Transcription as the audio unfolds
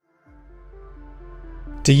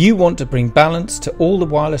Do you want to bring balance to all the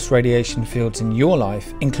wireless radiation fields in your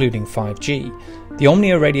life, including 5G? The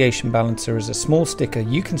Omnia Radiation Balancer is a small sticker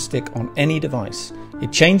you can stick on any device.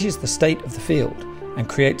 It changes the state of the field and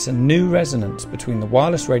creates a new resonance between the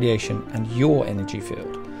wireless radiation and your energy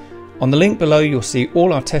field. On the link below, you'll see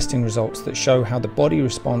all our testing results that show how the body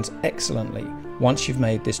responds excellently once you've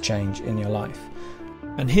made this change in your life.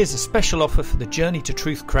 And here's a special offer for the Journey to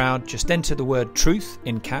Truth crowd. Just enter the word truth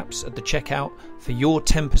in caps at the checkout for your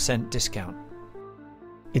 10% discount.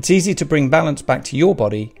 It's easy to bring balance back to your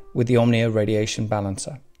body with the Omnia Radiation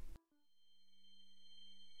Balancer.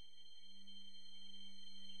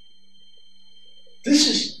 This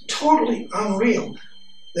is totally unreal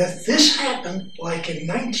that this happened like in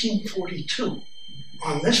 1942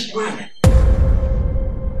 on this planet.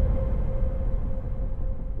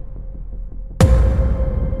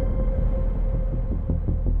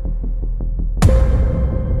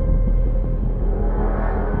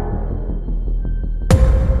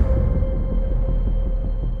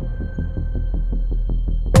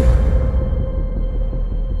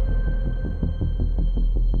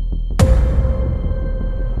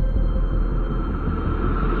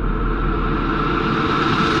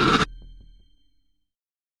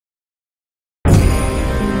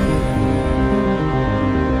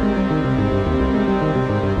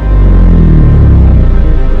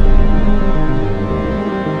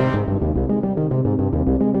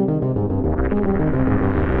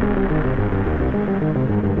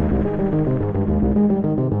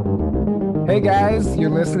 Hey guys, you're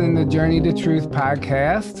listening to Journey to Truth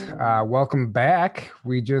podcast. Welcome back.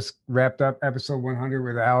 We just wrapped up episode 100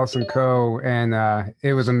 with Allison Coe, and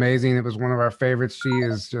it was amazing. It was one of our favorites. She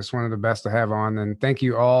is just one of the best to have on. And thank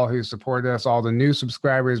you all who supported us, all the new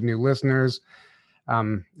subscribers, new listeners.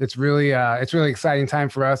 It's really exciting time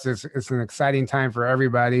for us. It's an exciting time for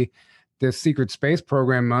everybody. This Secret Space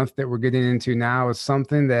Program month that we're getting into now is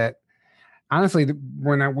something that, honestly,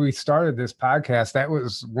 when we started this podcast, that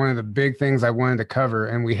was one of the big things I wanted to cover,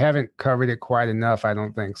 and we haven't covered it quite enough, I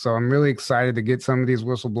don't think. So I'm really excited to get some of these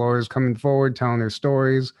whistleblowers coming forward, telling their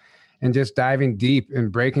stories, and just diving deep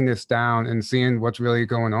and breaking this down and seeing what's really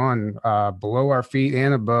going on below our feet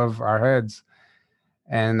and above our heads.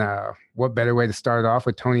 And what better way to start off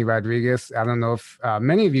with Tony Rodriguez? I don't know if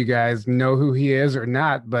many of you guys know who he is or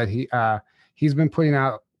not, but he's been putting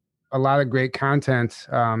out a lot of great content.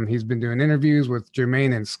 He's been doing interviews with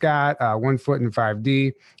Jermaine and Scott, 1 Foot in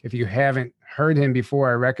 5D. If you haven't heard him before,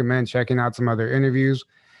 I recommend checking out some other interviews.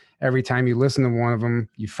 Every time you listen to one of them,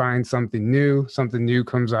 you find something new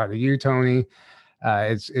comes out of you, Tony.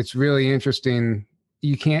 It's really interesting.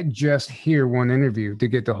 You can't just hear one interview to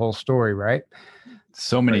get the whole story, right?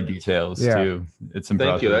 So many details too. It's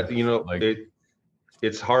impressive. Thank you.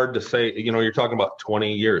 It's hard to say, you're talking about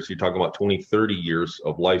 20 years, you're talking about 20, 30 years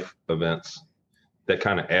of life events that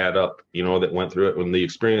kind of add up, that went through it when the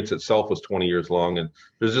experience itself was 20 years long, and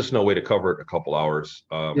there's just no way to cover it in a couple hours.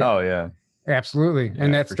 Absolutely.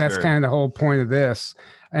 And that's sure. Kind of the whole point of this.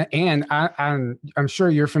 And I'm sure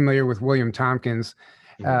you're familiar with William Tompkins,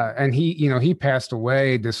 and he passed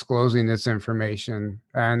away disclosing this information,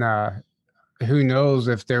 and who knows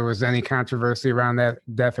if there was any controversy around that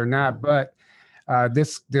death or not, but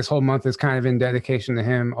this whole month is kind of in dedication to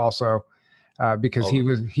him also, because he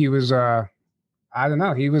was I don't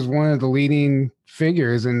know, he was one of the leading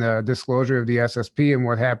figures in the disclosure of the SSP and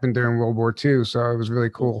what happened during World War II. So it was really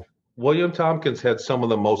cool. William Tompkins had some of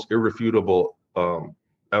the most irrefutable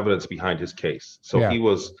evidence behind his case. So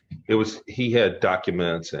he had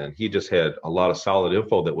documents, and he just had a lot of solid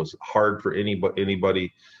info that was hard for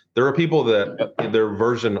anybody. There are people that their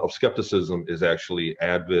version of skepticism is actually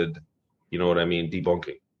avid,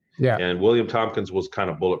 debunking. Yeah. And William Tompkins was kind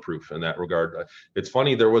of bulletproof in that regard. It's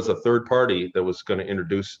funny, there was a third party that was going to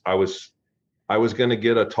introduce, I was going to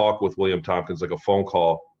get a talk with William Tompkins, like a phone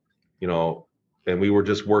call, and we were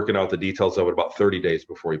just working out the details of it about 30 days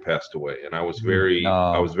before he passed away. And I was very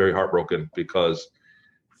heartbroken because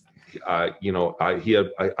I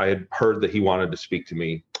had heard that he wanted to speak to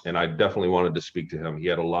me, and I definitely wanted to speak to him. He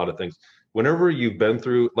had a lot of things. Whenever you've been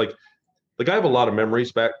through, like I have a lot of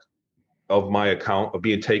memories back of my account of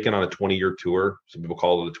being taken on a 20-year tour. Some people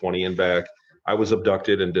call it a 20 and back. I was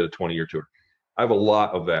abducted and did a 20-year tour. I have a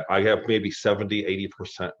lot of that. I have maybe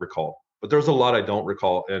 70-80% recall, but there's a lot I don't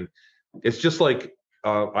recall. And it's just like,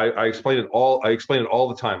 I explain it all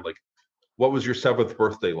the time. Like, what was your 7th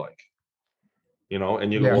birthday like?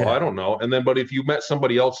 And you go, well, I don't know. And then, but if you met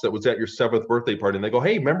somebody else that was at your 7th birthday party and they go,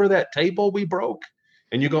 hey, remember that table we broke?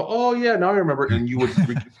 and you go, oh yeah, now I remember. And you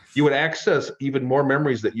would access even more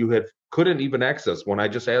memories that you couldn't even access when I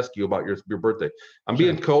just asked you about your birthday. I'm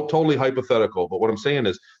being totally hypothetical, but what I'm saying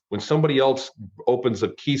is when somebody else opens a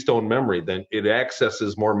keystone memory, then it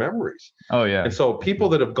accesses more memories. Oh yeah. And so people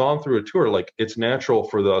that have gone through a tour, like it's natural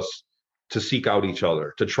for us to seek out each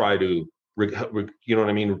other, to try to, you know what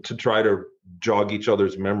I mean? To try to jog each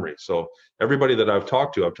other's memory. So everybody that I've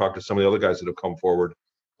talked to some of the other guys that have come forward.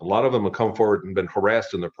 A lot of them have come forward and been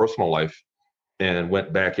harassed in their personal life and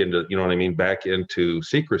went back into, you know what I mean, back into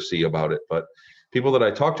secrecy about it. But people that I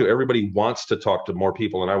talk to, everybody wants to talk to more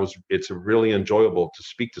people. And it's really enjoyable to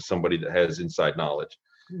speak to somebody that has inside knowledge.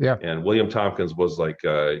 Yeah. And William Tompkins was like,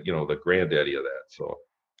 the granddaddy of that. So.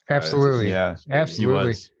 Absolutely.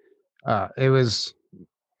 Absolutely.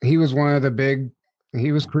 He was one of the big,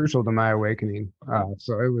 he was crucial to my awakening.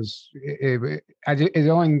 So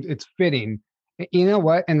it's fitting. You know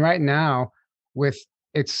what? And right now,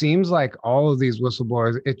 it seems like all of these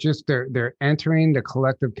whistleblowers, it's just they're entering the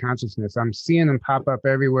collective consciousness. I'm seeing them pop up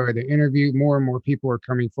everywhere. They interview more and more people are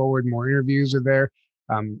coming forward. More interviews are there.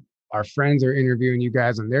 Our friends are interviewing you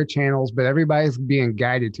guys on their channels, but everybody's being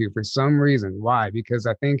guided to for some reason. Why? Because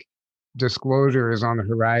I think disclosure is on the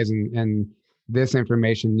horizon, and this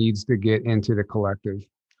information needs to get into the collective,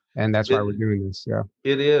 and that's why we're doing this. Yeah,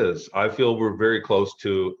 it is. I feel we're very close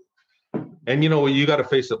to. And you got to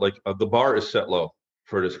face it, like the bar is set low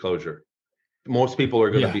for disclosure. Most people are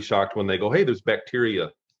going to be shocked when they go, hey, there's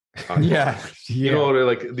bacteria. Yeah. They're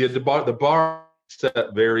like the bar is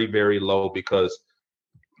set very, very low because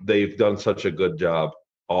they've done such a good job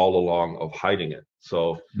all along of hiding it.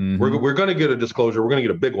 So we're going to get a disclosure. We're going to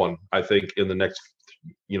get a big one, I think, in the next,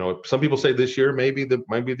 some people say this year, might be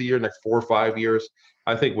the year, next 4 or 5 years.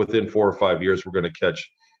 I think within 4 or 5 years, we're going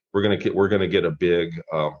to get a big,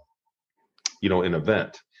 an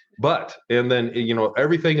event. But, and then,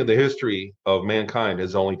 everything in the history of mankind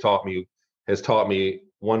has taught me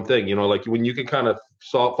one thing, like when you can kind of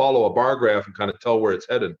follow a bar graph and kind of tell where it's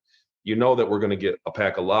headed, that we're going to get a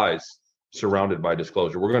pack of lies surrounded by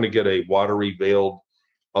disclosure. We're going to get a watery veiled,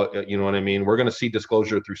 you know what I mean? We're going to see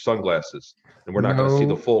disclosure through sunglasses, and we're not going to see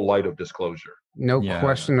the full light of disclosure. No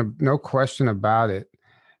question about it.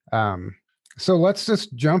 So let's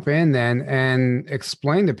just jump in then and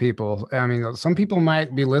explain to people. I mean, some people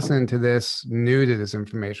might be listening to this new to this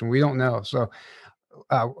information. We don't know. So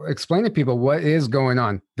explain to people what is going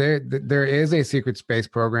on. There is a secret space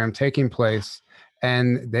program taking place,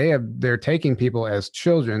 and they're taking people as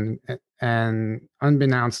children, and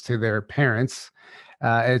unbeknownst to their parents.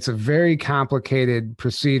 It's a very complicated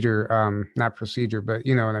procedure. Not procedure, but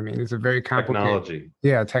you know what I mean. It's a very complicated technology.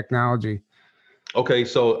 Yeah, technology. Okay,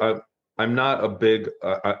 so I'm not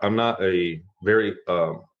a very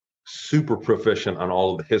super proficient on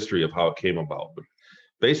all of the history of how it came about. But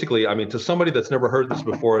basically, I mean, to somebody that's never heard this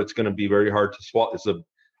before, it's going to be very hard to swallow.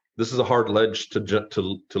 This is a hard ledge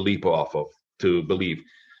to leap off of, to believe.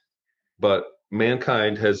 But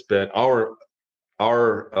mankind has been our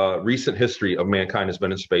recent history of mankind has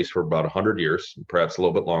been in space for about 100 years, perhaps a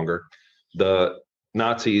little bit longer. The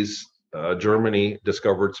Nazis, Germany,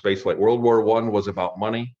 discovered spaceflight. World War I was about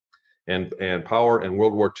money and power, and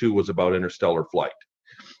World War II was about interstellar flight.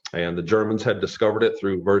 And the Germans had discovered it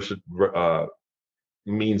through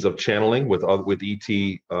means of channeling with ET,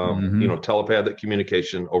 telepathic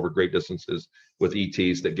communication over great distances with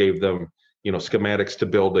ETs that gave them, schematics to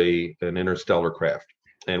build an interstellar craft.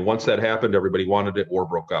 And once that happened, everybody wanted it. War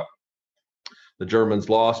broke out. The Germans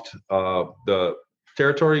lost the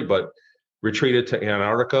territory, but retreated to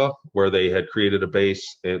Antarctica, where they had created a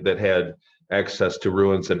base that had access to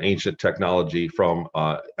ruins and ancient technology from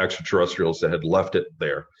extraterrestrials that had left it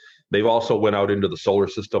there. They've also went out into the solar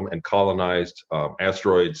system and colonized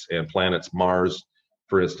asteroids and planets, Mars,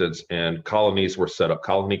 for instance, and colonies were set up.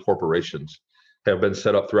 Colony corporations have been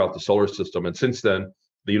set up throughout the solar system. And since then,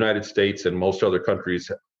 the United States and most other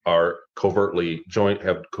countries are covertly joined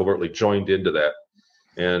into that.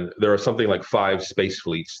 And there are something like 5 space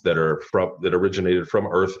fleets that originated from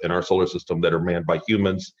Earth in our solar system that are manned by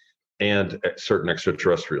humans and certain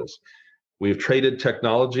extraterrestrials. We've traded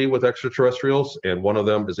technology with extraterrestrials, and one of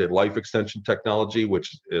them is a life extension technology,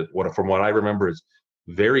 which is, from what I remember, is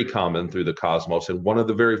very common through the cosmos, and one of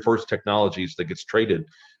the very first technologies that gets traded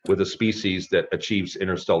with a species that achieves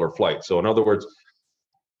interstellar flight. So in other words,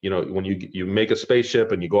 when you make a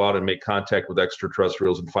spaceship and you go out and make contact with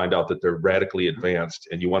extraterrestrials and find out that they're radically advanced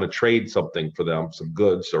and you want to trade something for them, some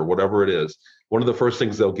goods or whatever it is, one of the first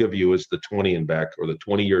things they'll give you is the 20 and back, or the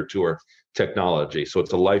 20-year tour technology. So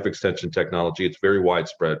it's a life extension technology. It's very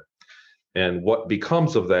widespread. And what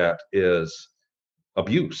becomes of that is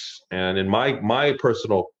abuse. And in my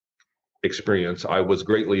personal experience, I was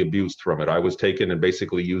greatly abused from it. I was taken and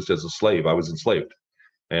basically used as a slave. I was enslaved,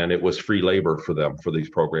 and it was free labor for them for these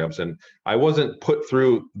programs. And I wasn't put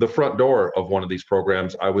through the front door of one of these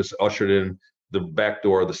programs. I was ushered in the back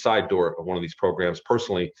door, the side door of one of these programs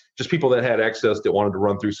personally, just people that had access that wanted to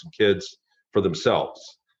run through some kids for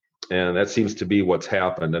themselves. And that seems to be what's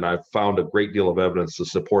happened. And I've found a great deal of evidence to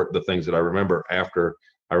support the things that I remember after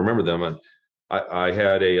I remember them. And I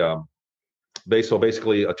had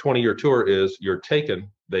basically a 20-year tour is you're taken,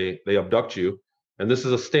 they abduct you. And this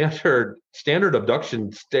is a standard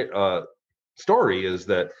abduction story is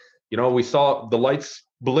that, we saw the lights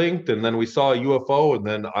blinked and then we saw a UFO and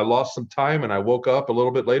then I lost some time and I woke up a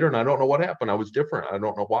little bit later and I don't know what happened. I was different. I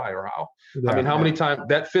don't know why or how. Yeah. I mean, how many times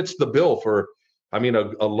that fits the bill for,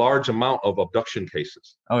 a large amount of abduction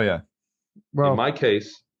cases. Oh yeah. Well, in my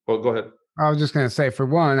case, well, go ahead. I was just going to say, for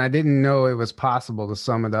one, I didn't know it was possible to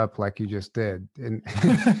sum it up like you just did. And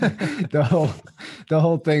the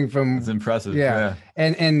whole thing from it's impressive. Yeah.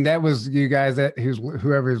 And that was you guys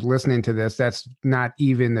whoever's listening to this, that's not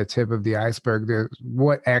even the tip of the iceberg.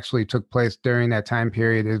 What actually took place during that time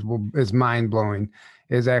period is mind blowing,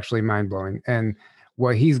 is actually mind blowing. And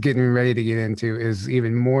what he's getting ready to get into is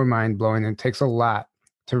even more mind blowing. And it takes a lot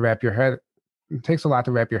to wrap your head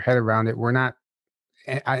around it. We're not,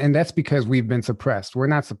 and that's because we've been suppressed. We're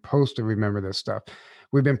not supposed to remember this stuff.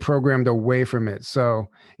 We've been programmed away from it. So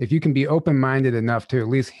if you can be open-minded enough to at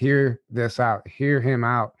least hear him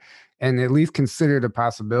out, and at least consider the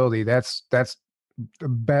possibility, that's the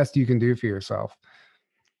best you can do for yourself.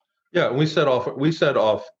 Yeah, we said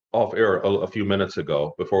off air a few minutes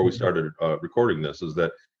ago before we started recording this is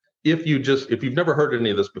that if you've never heard any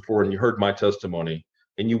of this before and you heard my testimony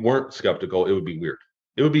and you weren't skeptical, it would be weird.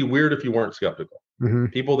 It would be weird if you weren't skeptical. Mm-hmm.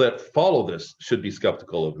 People that follow this should be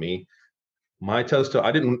skeptical of me. My I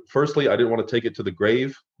didn't want to take it to the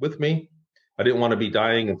grave with me. I didn't want to be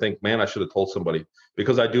dying and think, man, I should have told somebody,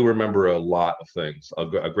 because I do remember a lot of things.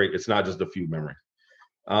 It's not just a few memories.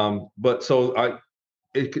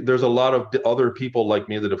 There's a lot of other people like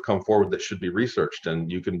me that have come forward that should be researched,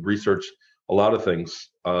 and you can research a lot of things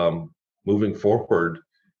moving forward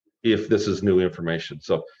if this is new information.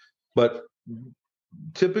 So, but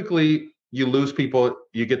typically you lose people.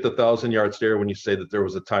 You get the 1,000-yard stare when you say that there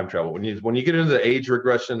was a time travel. When you get into the age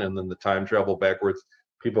regression and then the time travel backwards,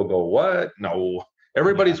 people go, what? No.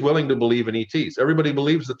 Everybody's willing to believe in ETs. Everybody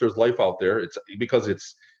believes that there's life out there. It's because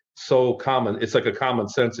it's so common. It's like a common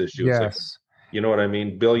sense issue. Yes. You know what I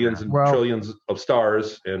mean? Billions and trillions of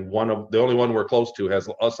stars, and the only one we're close to has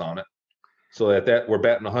us on it. So that we're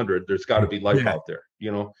batting 100. There's got to be life out there.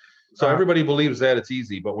 So everybody believes that it's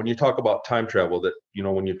easy. But when you talk about time travel, that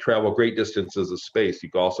when you travel great distances of space, you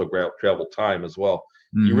can also travel time as well.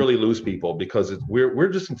 Mm-hmm. You really lose people because we're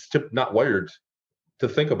just not wired to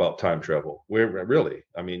think about time travel. We're really.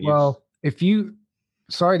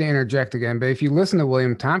 Sorry to interject again, but if you listen to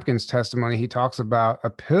William Tompkins' testimony, he talks about a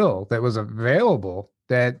pill that was available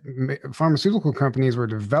that pharmaceutical companies were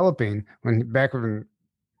developing back when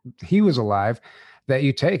he was alive, that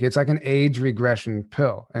you take. It's like an age regression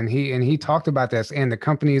pill. And he talked about this and the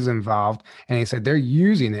companies involved, and he said they're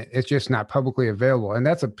using it. It's just not publicly available. And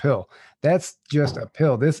that's a pill. That's just a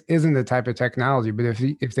pill. This isn't the type of technology, but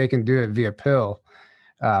if they can do it via pill,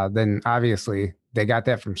 then obviously they got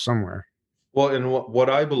that from somewhere. Well, and what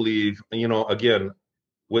I believe, again,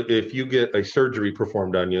 if you get a surgery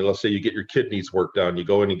performed on you, let's say you get your kidneys worked on, you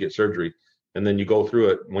go in and get surgery, and then you go through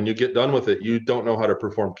it. When you get done with it, you don't know how to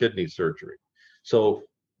perform kidney surgery. So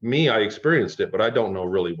I experienced it, but I don't know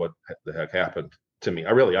really what the heck happened to me.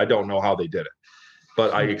 I don't know how they did it,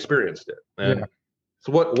 but I experienced it. And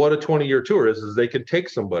so what a 20-year tour is they can take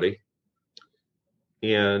somebody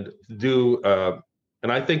and do,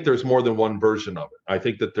 and I think there's more than one version of it. I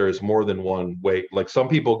think that there's more than one way. Like some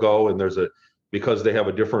people go and because they have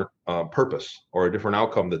a different purpose or a different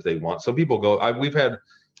outcome that they want. Some people go,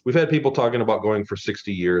 we've had people talking about going for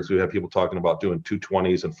 60 years. We have people talking about doing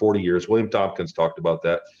 220s and 40 years. William Tompkins talked about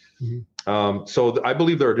that. Mm-hmm. So I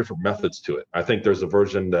believe there are different methods to it. I think there's a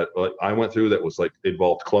version that I went through that was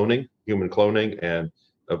involved cloning, human cloning, and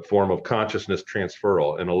a form of consciousness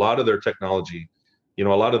transferal. And a lot of their technology, a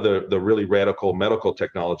lot of the really radical medical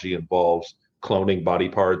technology involves cloning body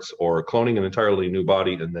parts or cloning an entirely new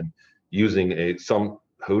body and then using some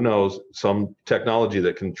technology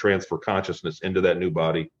that can transfer consciousness into that new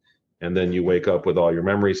body. And then you wake up with all your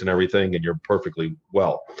memories and everything and you're perfectly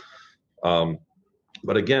well.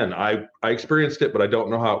 But again, I experienced it, but I don't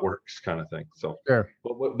know how it works kind of thing. So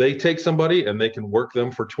but they take somebody and they can work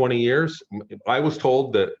them for 20 years. I was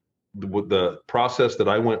told that the process that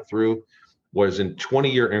I went through was in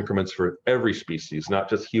 20-year increments for every species, not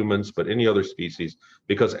just humans, but any other species,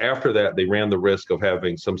 because after that, they ran the risk of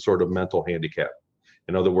having some sort of mental handicap.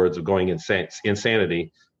 In other words, of going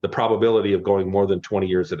insanity. The probability of going more than 20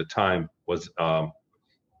 years at a time was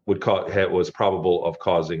probable of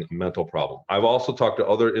causing a mental problem. I've also talked to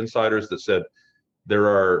other insiders that said there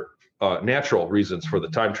are natural reasons for the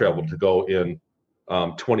time travel to go in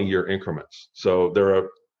 20-year increments. So there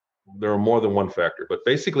are more than one factor, but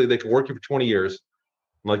basically they can work you for 20 years.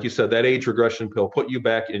 Like you said, that age regression pill put you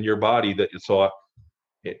back in your body that you saw,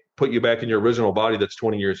 it put you back in your original body that's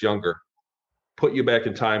 20 years younger, put you back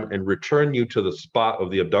in time and return you to the spot of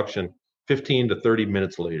the abduction 15 to 30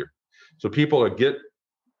 minutes later. So people get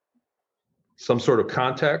some sort of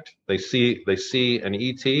contact, they see an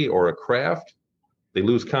ET or a craft, they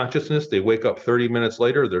lose consciousness, they wake up 30 minutes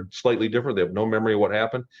later, they're slightly different, they have no memory of what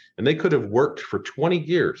happened, and they could have worked for 20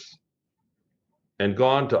 years and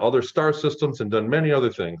gone to other star systems and done many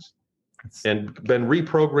other things and been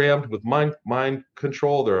reprogrammed with mind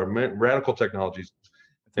control. There are radical technologies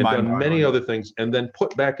and done many other things, and then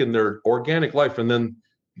put back in their organic life. And then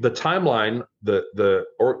the timeline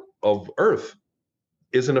of Earth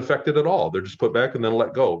isn't affected at all. They're just put back and then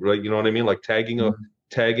let go. Right? You know what I mean? Like tagging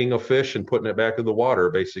a fish and putting it back in the water,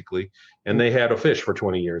 basically. And they had a fish for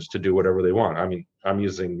 20 years to do whatever they want. I mean, I'm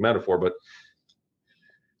using metaphor, but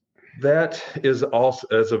that is also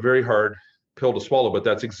a very hard pill to swallow, but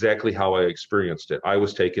that's exactly how I experienced it. I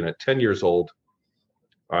was taken at 10 years old.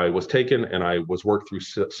 I was taken and I was worked through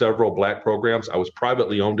several black programs. I was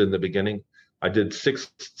privately owned in the beginning. I did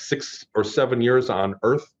six or 7 years on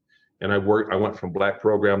Earth, and I went from black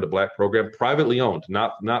program to black program, privately owned,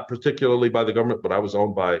 not particularly by the government, but I was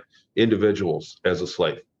owned by individuals as a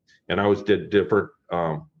slave. And I had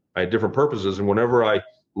different purposes. And whenever I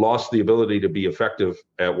lost the ability to be effective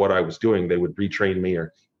at what I was doing, they would retrain me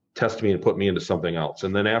or test me and put me into something else.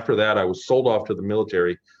 And then after that, I was sold off to the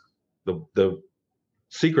military, the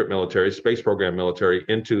secret military, space program military,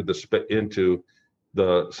 into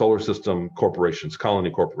the solar system corporations, colony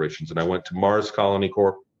corporations. And I went to Mars Colony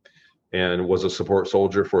Corp and was a support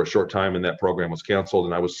soldier for a short time, and that program was canceled.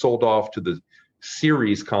 And I was sold off to the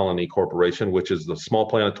Ceres Colony Corporation, which is the small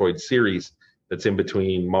planetoid Ceres that's in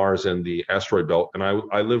between Mars and the asteroid belt. And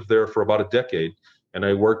I lived there for about a decade, and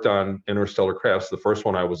I worked on interstellar crafts. The first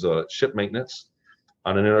one, I was a ship maintenance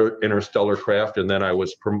on an interstellar craft, and then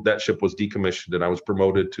that ship was decommissioned, and I was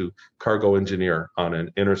promoted to cargo engineer on an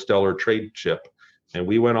interstellar trade ship. And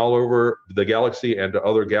we went all over the galaxy and to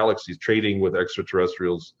other galaxies, trading with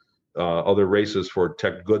extraterrestrials, other races for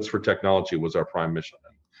goods for technology was our prime mission.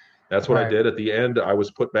 That's what I did. At the end, I was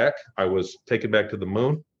put back. I was taken back to the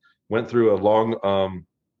moon, went through a long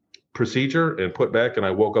procedure and put back, and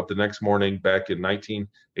I woke up the next morning back in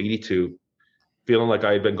 1982, feeling like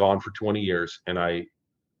I had been gone for 20 years, and I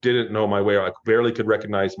didn't know my way. I barely could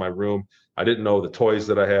recognize my room. I didn't know the toys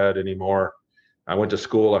that I had anymore. I went to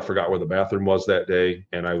school. I forgot where the bathroom was that day,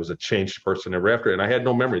 and I was a changed person ever after. And I had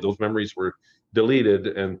no memory. Those memories were deleted.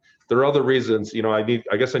 And there are other reasons. I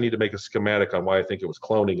guess I need to make a schematic on why I think it was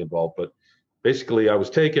cloning involved. But basically, I was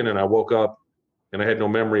taken, and I woke up, and I had no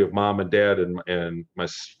memory of mom and dad and my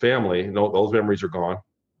family. No, those memories are gone.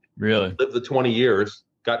 Really? Lived the 20 years,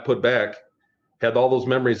 got put back, had all those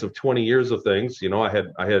memories of 20 years of things. I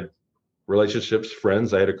had relationships,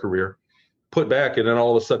 friends, I had a career, put back, and then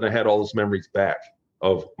all of a sudden I had all those memories back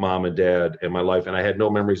of mom and dad and my life, and I had no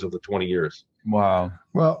memories of the 20 years. Wow.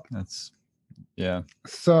 Well, that's, yeah.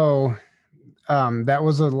 So that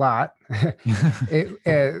was a lot.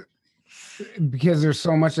 Because there's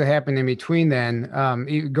so much that happened in between then.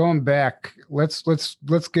 Going back, let's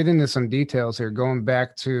get into some details here. Going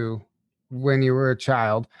back to when you were a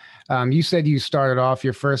child, you said you started off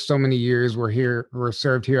your first so many years were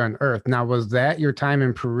served here on Earth. Now, was that your time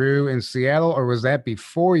in Peru and Seattle, or was that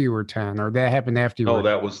before you were 10, or that happened after you were? No,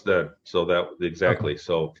 that was then. So that exactly. Okay.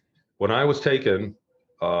 So when I was taken,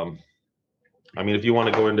 if you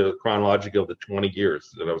want to go into chronology of the 20 years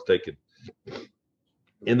that I was taken,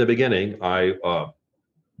 in the beginning,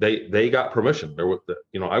 they got permission.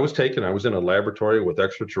 I was taken. I was in a laboratory with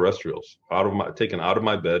extraterrestrials, taken out of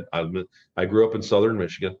my bed. I grew up in southern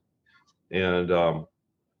Michigan, and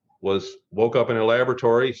woke up in a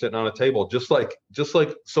laboratory, sitting on a table, just like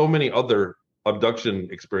so many other abduction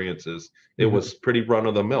experiences. It was pretty run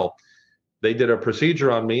of the mill. They did a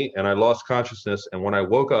procedure on me, and I lost consciousness. And when I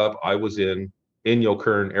woke up, I was in Inyo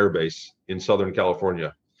Kern Air Base in Southern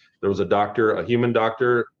California. There was a human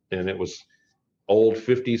doctor, and it was old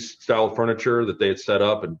 50s style furniture that they had set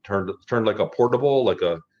up and turned like a portable,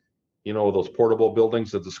 those portable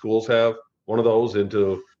buildings that the schools have, one of those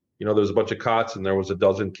into, there's a bunch of cots, and there was a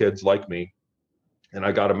dozen kids like me and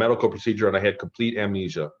I got a medical procedure, and I had complete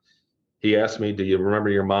amnesia. He asked me, "Do you remember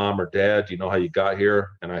your mom or dad? Do you know how you got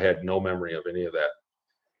here?" And I had no memory of any of that.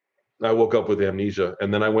 I woke up with amnesia,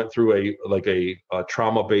 and then I went through a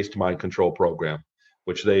trauma-based mind control program,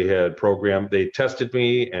 which they had programmed. They tested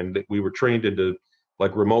me, and we were trained into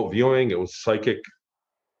like remote viewing. It was psychic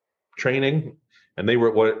training, and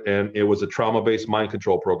it was a trauma-based mind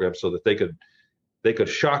control program, so that they could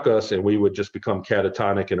shock us, and we would just become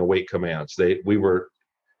catatonic and await commands. We were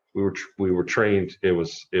trained. It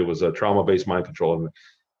was a trauma-based mind control, and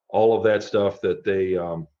all of that stuff that they.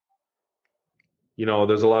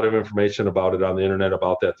 There's a lot of information about it on the internet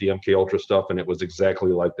about that, the MK Ultra stuff, and it was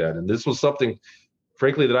exactly like that. And this was something,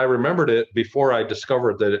 frankly, that I remembered it before I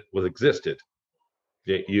discovered that it existed.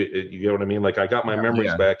 You know what I mean? Like, I got my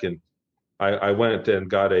memories back, and I went and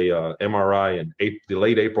got a MRI in the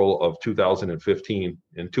late April of 2015,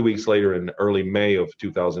 and 2 weeks later, in early May of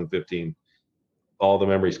 2015, all the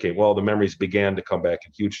memories came. Well, the memories began to come back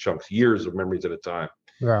in huge chunks, years of memories at a time.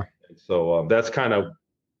 Yeah. And so that's kind of.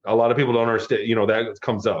 A lot of people don't understand, that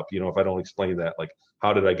comes up, if I don't explain that, like,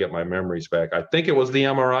 how did I get my memories back? I think it was the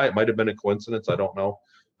MRI. It might've been a coincidence. I don't know,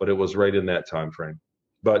 but it was right in that time frame.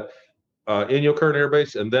 But Inyo Current Air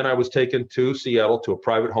Base. And then I was taken to Seattle to a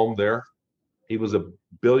private home there. He was a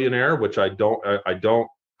billionaire, which I don't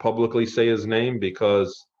publicly say his name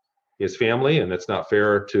because his family, and it's not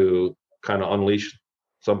fair to kind of unleash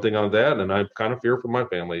something on that. And I kind of fear for my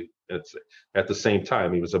family. It's at the same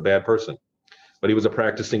time, he was a bad person. But he was a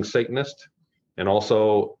practicing Satanist, and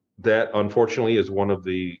also that, unfortunately, is one of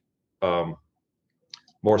the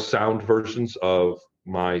more sound versions of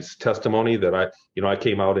my testimony that I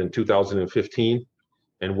came out in 2015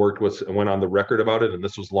 and went on the record about it, and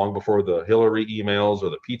this was long before the Hillary emails or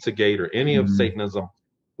the Pizzagate or any of Satanism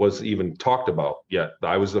was even talked about yet.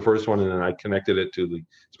 I was the first one, and then I connected it to the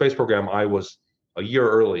space program. I was a year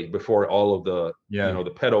early before all of the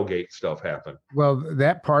the pedogate stuff happened. Well,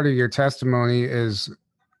 that part of your testimony is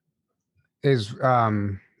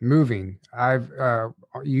moving.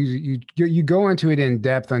 You go into it in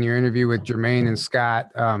depth on your interview with Jermaine and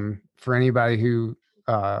Scott. For anybody who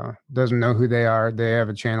doesn't know who they are, they have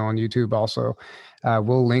a channel on YouTube also.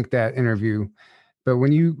 We'll link that interview. But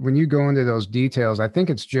when you go into those details, I think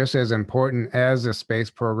it's just as important as the space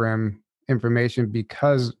program information,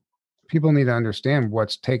 because people need to understand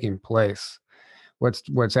what's taking place,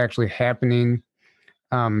 what's actually happening.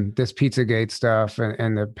 This Pizzagate stuff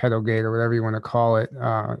and the pedogate, or whatever you want to call it,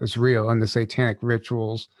 is real, and the satanic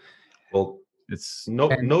rituals. Well, it's I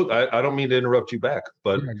don't mean to interrupt you back,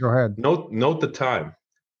 but yeah, go ahead. Note the time.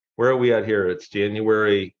 Where are we at here? It's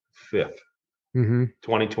January 5th,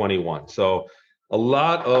 2021. So a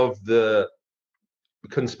lot of the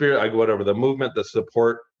the movement that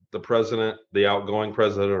support the president, the outgoing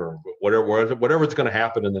president, or whatever's going to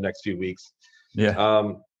happen in the next few weeks, that's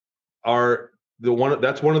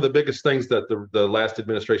one of the biggest things that the last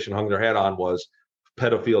administration hung their hat on was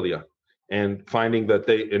pedophilia, and finding that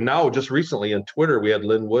and now just recently in Twitter, we had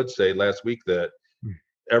Lynn Wood say last week that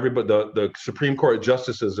everybody, the Supreme Court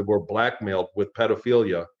justices were blackmailed with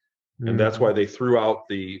pedophilia, and that's why they threw out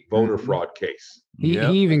the voter fraud case. He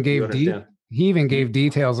even gave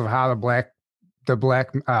details of how the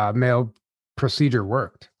blackmail procedure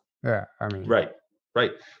worked. Yeah, I mean, right.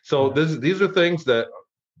 So these are things that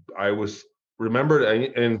I was remembered,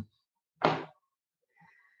 and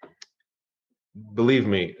believe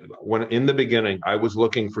me, when in the beginning I was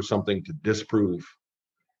looking for something to disprove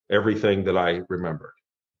everything that I remembered,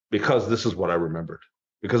 because this is what I remembered,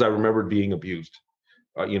 because I remembered being abused.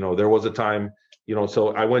 There was a time, so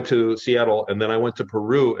I went to Seattle, and then I went to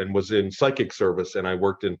Peru and was in psychic service, and I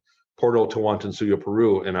worked in Puerto Tawantinsuyo,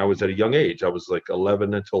 Peru, and I was at a young age. I was like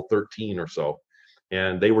 11 until 13 or so,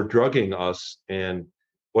 and they were drugging us. And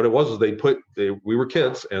what it was we were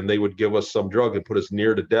kids, and they would give us some drug and put us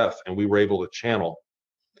near to death, and we were able to channel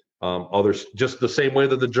others, just the same way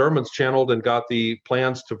that the Germans channeled and got the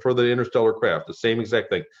plans for the interstellar craft, the same exact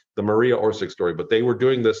thing, the Maria Orsic story. But they were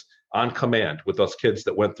doing this on command with us kids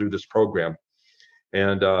that went through this program.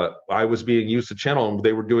 And I was being used to channel, and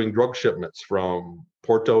they were doing drug shipments from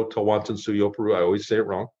Puerto Tawantinsuyo, Peru, I always say it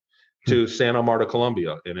wrong, to Santa Marta,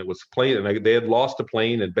 Colombia. And it was plane, and they had lost a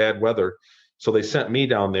plane in bad weather. So they sent me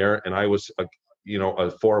down there, and I was a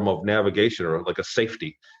form of navigation, or like a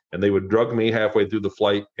safety. And they would drug me halfway through the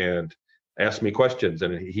flight and ask me questions.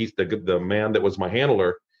 And the man that was my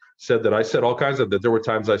handler said that I said all kinds that there were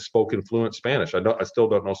times I spoke in fluent Spanish. I still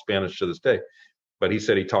don't know Spanish to this day. But he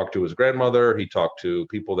said he talked to his grandmother, he talked to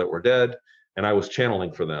people that were dead, and I was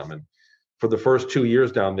channeling for them. And for the first 2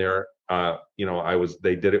 years down there,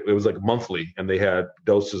 they did it. It was like monthly, and they had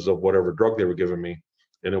doses of whatever drug they were giving me.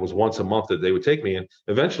 And it was once a month that they would take me. And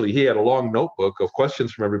eventually he had a long notebook of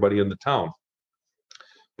questions from everybody in the town.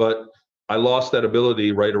 But I lost that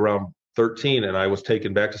ability right around 13, and I was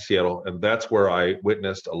taken back to Seattle. And that's where I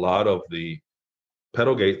witnessed a lot of the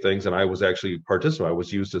pedogate things. And I was actually participating. I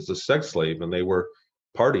was used as a sex slave, and they were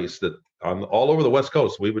parties that all over the West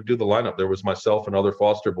Coast, we would do the lineup. There was myself and other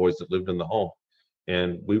foster boys that lived in the home,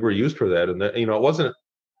 and we were used for that. And that, it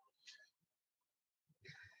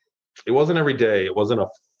wasn't every day. It wasn't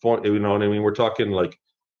what I mean? We're talking like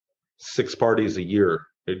 6 parties a year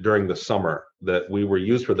during the summer that we were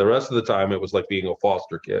used for. The rest of the time, it was like being a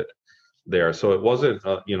foster kid there. So it wasn't,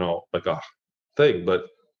 like a thing, but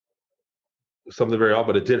something very odd.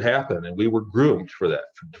 But it did happen, and we were groomed for that,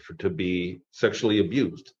 to be sexually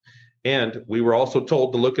abused. And we were also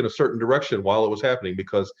told to look in a certain direction while it was happening,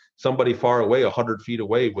 because somebody far away, 100 feet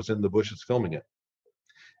away, was in the bushes filming it.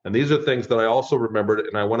 And these are things that I also remembered,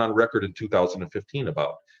 and I went on record in 2015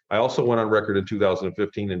 about. I also went on record in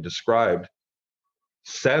 2015 and described,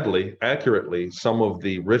 sadly, accurately, some of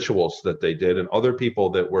the rituals that they did, and other people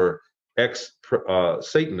that were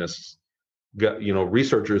ex-Satanists,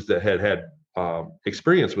 researchers that had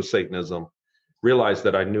experience with Satanism, realized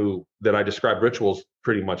that I described rituals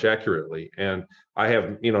pretty much accurately. And I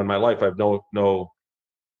have, in my life, I have no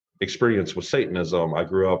experience with Satanism. I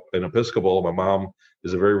grew up in Episcopal. My mom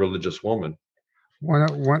is a very religious woman. One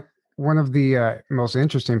of the most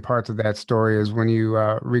interesting parts of that story is when you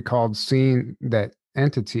recalled seeing that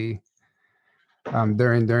entity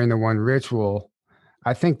during the one ritual.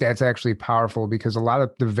 I think that's actually powerful, because a lot of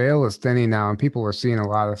the veil is thinning now, and people are seeing a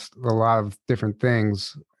lot of different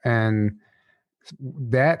things. And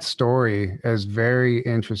that story is very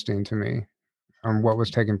interesting to me on what was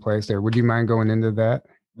taking place there. Would you mind going into that?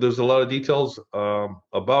 There's a lot of details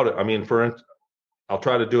about it. I mean, I'll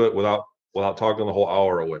try to do it without talking the whole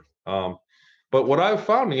hour away. But what I've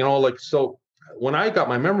found, so when I got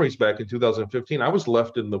my memories back in 2015, I was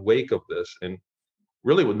left in the wake of this, and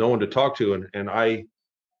really with no one to talk to. And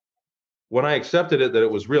when I accepted it that it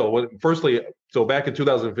was real, so back in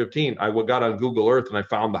 2015, I got on Google Earth and I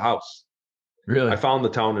found the house. Really? I found the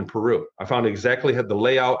town in Peru. I found exactly had the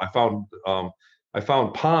layout. I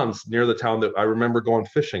found ponds near the town that I remember going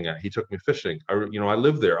fishing at. He took me fishing. I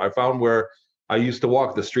lived there. I found where I used to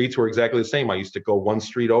walk. The streets were exactly the same. I used to go one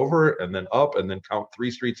street over and then up and then count 3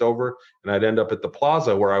 streets over, and I'd end up at the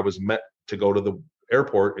plaza where I was met to go to the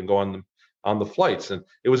airport and go on the flights. And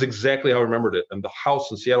it was exactly how I remembered it. And the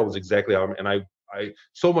house in Seattle was exactly how. And I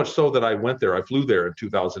so much so that I went there. I flew there in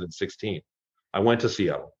 2016. I went to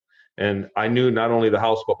Seattle, and I knew not only the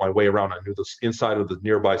house but my way around. I knew the inside of the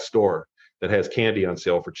nearby store that has candy on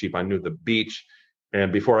sale for cheap. I knew the beach.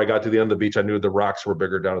 And before I got to the end of the beach, I knew the rocks were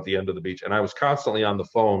bigger down at the end of the beach. And I was constantly on the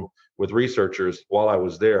phone with researchers while I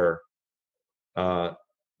was there,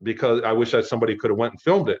 because I wish somebody could have went and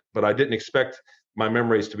filmed it, but I didn't expect my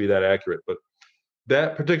memories to be that accurate. But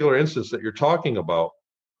that particular instance that you're talking about,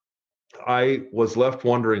 I was left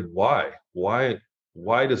wondering why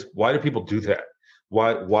do people do that?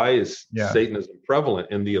 Why is Satanism prevalent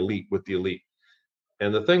in the elite with the elite?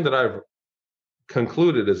 And the thing that I've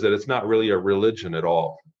concluded is that it's not really a religion at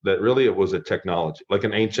all, that really it was a technology, like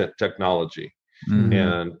an ancient technology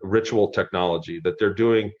and ritual technology that they're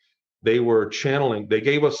doing. They were channeling. They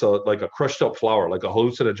gave us a crushed up flower, like a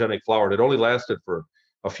hallucinogenic flower, and it only lasted for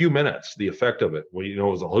a few minutes, the effect of it. Well, it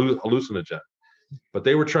was a hallucinogen, but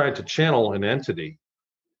they were trying to channel an entity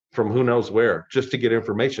from who knows where, just to get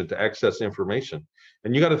information, to access information.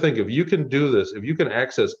 And you got to think, if you can do this, if you can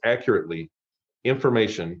access accurately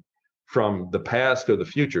information from the past or the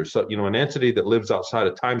future, so an entity that lives outside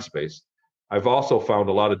of time space. I've also found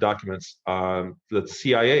a lot of documents on the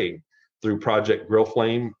CIA through Project Grill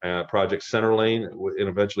Flame, Project Centerlane, and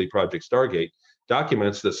eventually Project Stargate,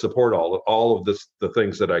 documents that support all of this, the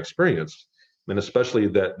things that I experienced, and especially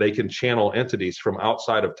that they can channel entities from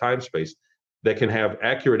outside of time space that can have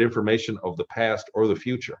accurate information of the past or the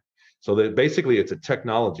future. So that basically it's a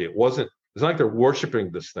technology. It's not like they're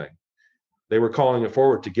worshiping this thing. They were calling it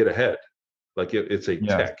forward to get ahead, like it's a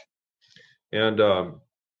tech. And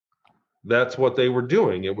that's what they were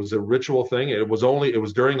doing. It was a ritual thing. It was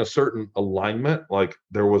during a certain alignment, like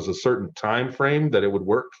there was a certain time frame that it would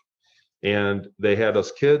work. And they had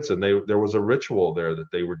us kids, and there was a ritual there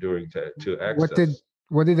that they were doing to access.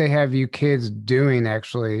 What did they have you kids doing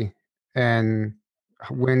actually? And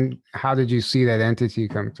how did you see that entity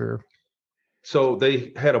come through? So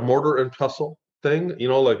they had a mortar and pestle thing,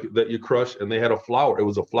 like that you crush, and they had a flower. It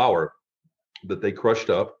was a flower that they crushed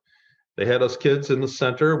up, They had us kids in the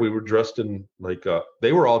center. We were dressed in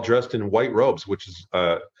they were all dressed in white robes, which is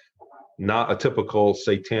not a typical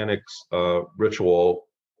satanic ritual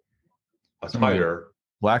attire.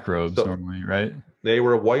 Black robes normally, right? They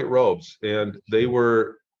were white robes, and they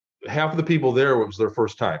were half of the people there. It was their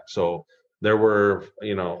first time, so there were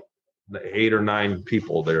 8 or 9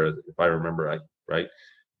 people there, if I remember right.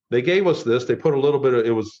 They gave us this. They put a little bit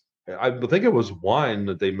of I think it was wine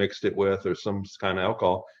that they mixed it with, or some kind of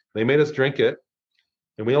alcohol. They made us drink it,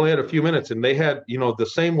 and we only had a few minutes. And they had,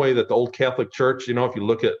 the same way that the old Catholic Church, if you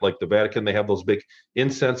look at like the Vatican, they have those big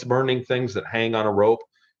incense burning things that hang on a rope,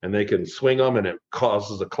 and they can swing them, and it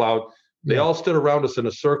causes a cloud. They all stood around us in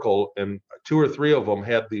a circle, and 2 or 3 of them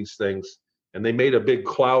had these things, and they made a big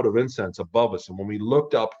cloud of incense above us. And when we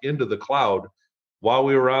looked up into the cloud while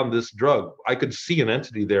we were on this drug, I could see an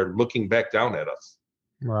entity there looking back down at us.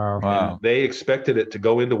 Wow. And they expected it to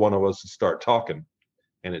go into one of us and start talking,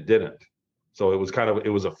 and it didn't. So it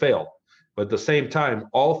was a fail. But at the same time,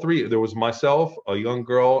 all 3, there was myself, a young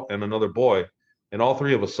girl, and another boy, and all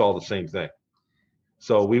 3 of us saw the same thing.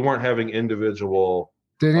 So we weren't having individual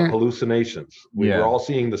hallucinations. We were all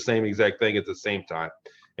seeing the same exact thing at the same time.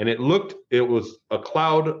 And it was a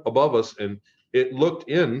cloud above us, and it looked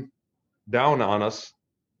down on us,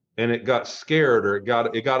 and it got scared, or it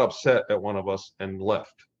got upset at one of us and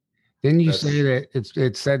left. Didn't you say that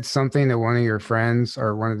it said something to one of your friends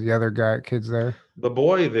or one of the other kids there? The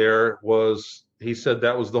boy there he said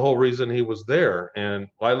that was the whole reason he was there. And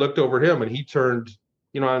I looked over him, and he turned,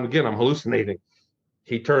 and again, I'm hallucinating.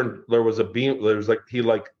 He turned, there was a beam, he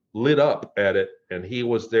lit up at it, and he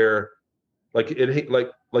was there like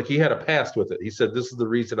he had a past with it. He said, "This is the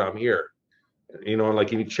reason I'm here." And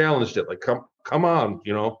he challenged it, like, come on,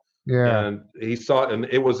 Yeah. And he saw it, and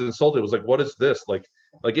it was insulted. It was like, what is this? Like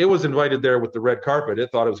it was invited there with the red carpet.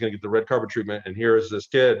 It thought it was going to get the red carpet treatment. And here is this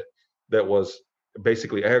kid that was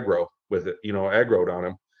basically aggro with it, aggroed on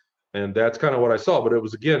him. And that's kind of what I saw. But it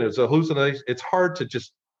was a hallucination. It's hard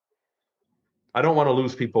to I don't want to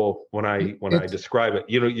lose people when I describe it.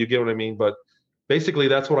 You get what I mean? But basically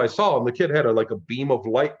that's what I saw. And the kid had a beam of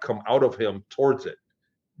light come out of him towards it.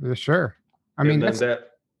 Yeah, sure. I mean,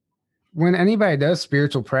 when anybody does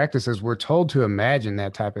spiritual practices, we're told to imagine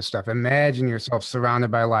that type of stuff. Imagine yourself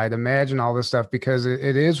surrounded by light. Imagine all this stuff, because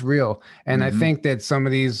it is real. And I think that some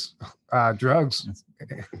of these drugs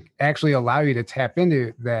actually allow you to tap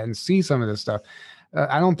into that and see some of this stuff.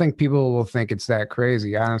 I don't think people will think it's that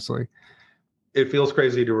crazy, honestly. It feels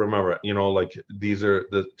crazy to remember it. These are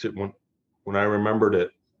when I remembered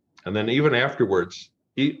it. And then even afterwards,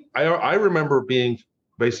 I remember being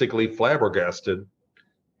basically flabbergasted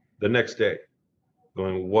the next day,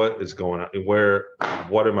 going, what is going on?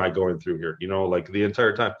 What am I going through here? The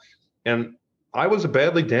entire time. And I was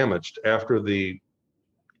badly damaged after the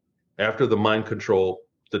mind control,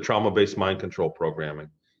 the trauma-based mind control programming.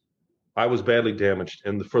 I was badly damaged,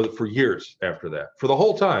 and for years after that, for the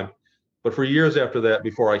whole time, but for years after that,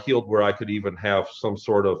 before I healed, where I could even have some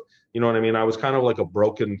sort of, what I mean? I was kind of like a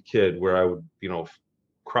broken kid, where I would,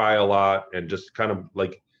 cry a lot, and just kind of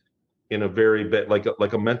like in a very bit,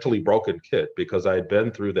 like a mentally broken kid, because I had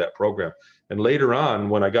been through that program. And later on,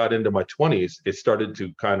 when I got into my 20s, it started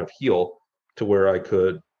to kind of heal to where I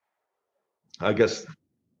could, I guess,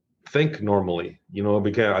 think normally. I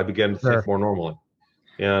began to think more normally.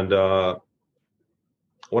 And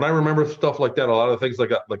when I remember stuff like that, a lot of things I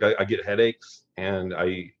get headaches, and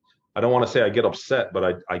I don't want to say I get upset,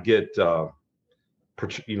 but I get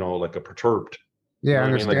perturbed. Yeah, I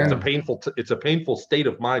understand. It's a painful state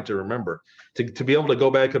of mind to remember. To be able to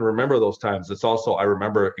go back and remember those times, it's also, I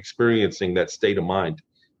remember experiencing that state of mind,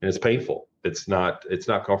 and it's painful. It's not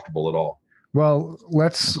comfortable at all. Well,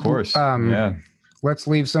 let's let's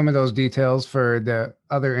leave some of those details for the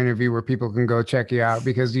other interview where people can go check you out,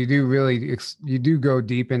 because you do go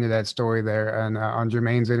deep into that story there and on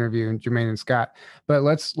Jermaine's interview, and Jermaine and Scott. But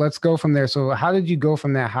let's go from there. So how did you go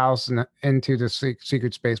from that house and into the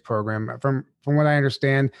secret space program? From what I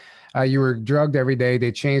understand, you were drugged every day.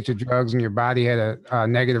 They changed the drugs, and your body had a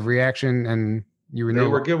negative reaction, and they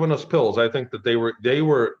were giving us pills. I think that they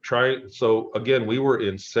were trying. So again, we were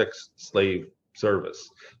in sex slave service.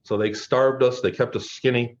 So they starved us. They kept us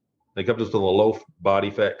skinny. They kept us with a low body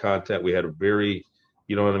fat content. We had a very,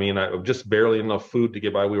 just barely enough food to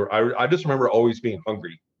get by. I just remember always being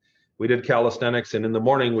hungry. We did calisthenics, and in the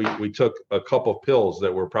morning we took a cup of pills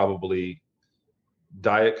that were probably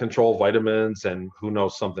diet control vitamins and who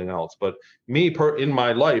knows something else. But in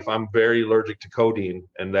my life, I'm very allergic to codeine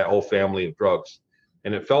and that whole family of drugs.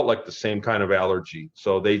 And it felt like the same kind of allergy.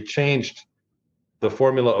 So they changed the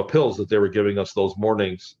formula of pills that they were giving us those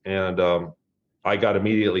mornings. And I got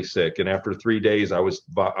immediately sick. And after 3 days, I was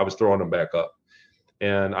throwing them back up.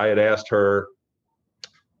 And I had asked her,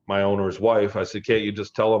 my owner's wife, I said, can't you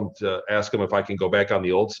just tell them to ask them if I can go back on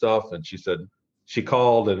the old stuff? And she said, she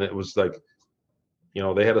called, and it was like,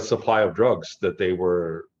 they had a supply of drugs that they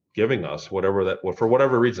were giving us, for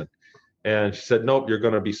whatever reason. And she said, nope, you're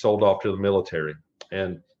going to be sold off to the military.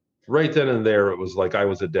 And right then and there, it was like I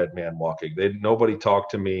was a dead man walking. Nobody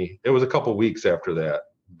talked to me. It was a couple weeks after that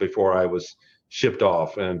before I was shipped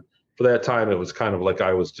off. And for that time, it was kind of like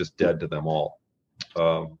I was just dead to them all.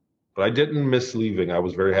 But I didn't miss leaving. I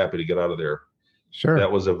was very happy to get out of there. Sure. It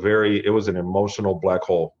was an emotional black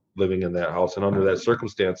hole living in that house and under that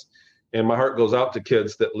circumstance. And my heart goes out to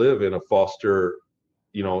kids that live in a foster,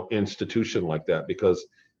 institution like that, because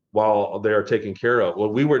while they are taken care of,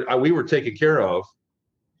 we were taken care of,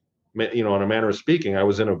 in a manner of speaking. I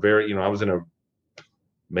was in a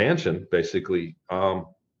mansion, basically.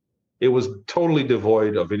 It was totally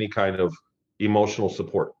devoid of any kind of emotional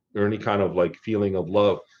support or any kind of like feeling of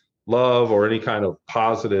love or any kind of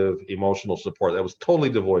positive emotional support. That was totally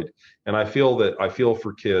devoid. And I feel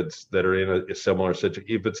for kids that are in a similar situation,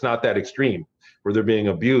 if it's not that extreme where they're being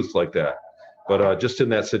abused like that, but just in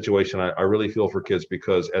that situation, I really feel for kids,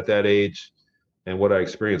 because at that age and what I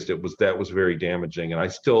experienced, that was very damaging. And I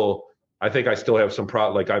think I still have some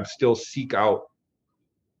I still seek out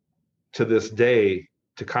to this day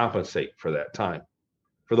to compensate for that time.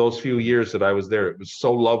 For those few years that I was there, it was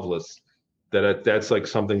so loveless that that's like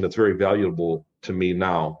something that's very valuable to me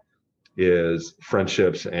now, is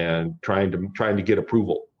friendships and trying to get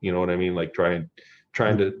approval. You know what I mean? Like trying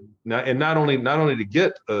to not only to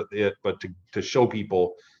get it, but to show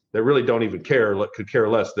people that really don't even could care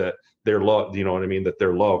less that they're loved. You know what I mean? That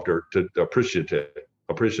they're loved, or to appreciative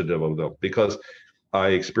of them, because I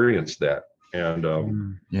experienced that. And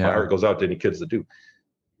my heart goes out to any kids that do.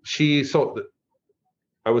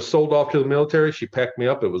 I was sold off to the military. She packed me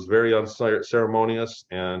up. It was very unceremonious.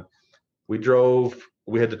 And we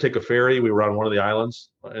had to take a ferry. We were on one of the islands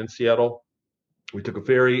in Seattle. We took a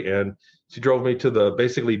ferry, and she drove me to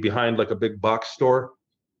basically behind like a big box store,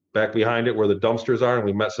 back behind it where the dumpsters are. And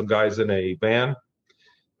we met some guys in a van,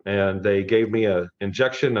 and they gave me an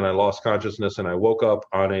injection, and I lost consciousness. And I woke up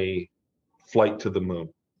on a flight to the moon,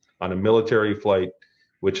 on a military flight,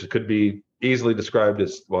 which could be easily described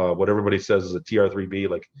as what everybody says is a TR-3B,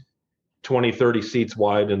 like 20, 30 seats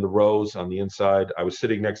wide in the rows on the inside. I was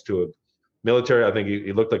sitting next to a military. I think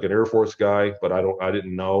he looked like an Air Force guy, but I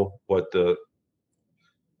didn't know at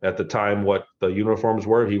the time what the uniforms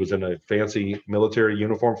were. He was in a fancy military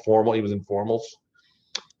uniform, formal. He was in formals.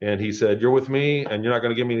 And he said, "You're with me, and you're not going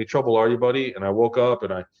to give me any trouble, are you, buddy?" And I woke up,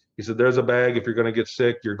 and he said, "There's a bag. If you're going to get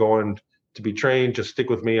sick, you're going to be trained. Just stick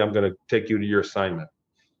with me. I'm going to take you to your assignment."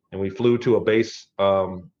 And we flew to a base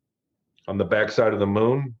on the backside of the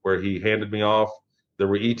moon, where he handed me off. There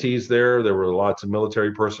were ETs there. There were lots of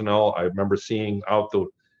military personnel. I remember seeing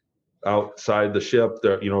outside the ship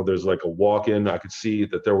there, there's like a walk-in. I could see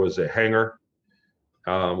that there was a hangar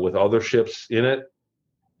with other ships in it.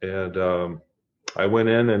 And I went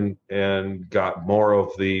in and got more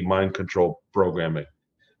of the mind control programming,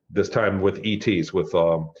 this time with ETs, with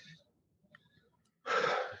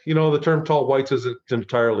the term tall whites isn't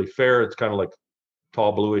entirely fair. It's kind of like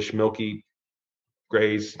tall, bluish, milky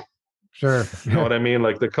grays. Sure. You know what I mean?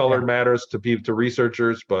 Like the color matters to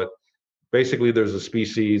researchers, but basically there's a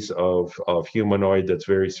species of humanoid that's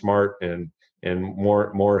very smart and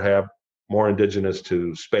more indigenous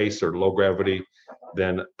to space or low gravity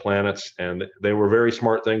than planets. And they were very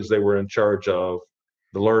smart things. They were in charge of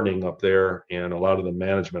the learning up there and a lot of the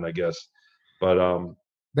management, I guess. But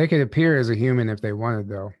they could appear as a human if they wanted,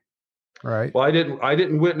 though, right? Well, I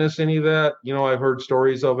didn't witness any of that. I've heard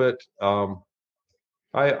stories of it.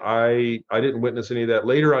 I didn't witness any of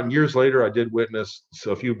that. Years later, I did witness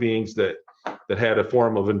a few beings that had a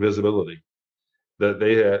form of invisibility. That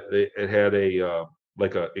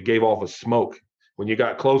it gave off a smoke. When you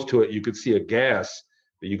got close to it, you could see a gas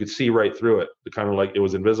that you could see right through it. Kind of like it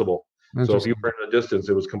was invisible. So if you were in a distance,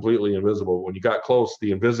 it was completely invisible. When you got close,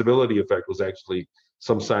 the invisibility effect was actually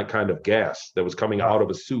some kind of gas that was coming out of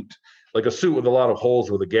a suit, like a suit with a lot of holes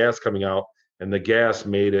with the gas coming out, and the gas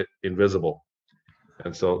made it invisible.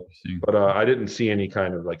 And so, but I didn't see any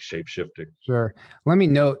kind of like shape shifting. Sure. Let me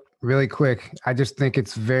note really quick. I just think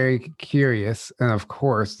it's very curious. And of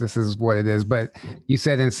course, this is what it is. But you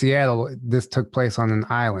said in Seattle, this took place on an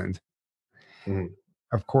island. Mm-hmm.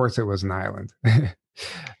 Of course, it was an island.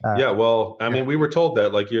 Yeah, well, I mean, we were told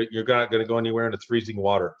that like you're not going to go anywhere and it's freezing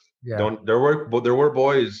water. Yeah. There were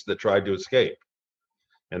boys that tried to escape,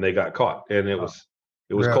 and they got caught. And it was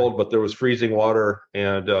cold, but there was freezing water,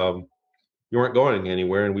 and you weren't going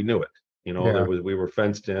anywhere, and we knew it. You know, we were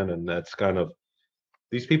fenced in, and that's kind of,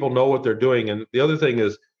 these people know what they're doing. And the other thing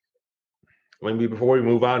is, before we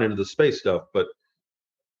move on into the space stuff, but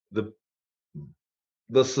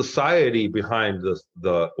the society behind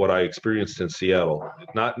the what I experienced in Seattle,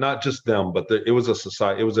 not just them, but it was a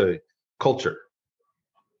society, it was a culture,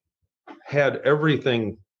 had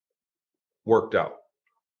everything worked out.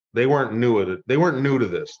 They weren't new at it. They weren't new to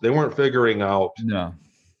this. They weren't figuring out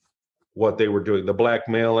what they were doing. The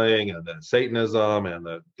blackmailing and the Satanism and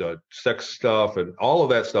the sex stuff and all of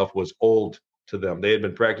that stuff was old to them. They had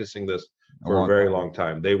been practicing this for a very long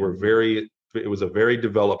time. They were it was a very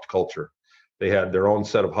developed culture. They had their own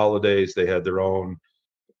set of holidays. They had their own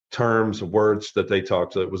terms, words that they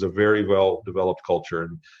talked. So it was a very well-developed culture.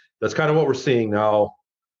 And that's kind of what we're seeing now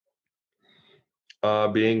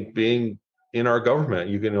being in our government.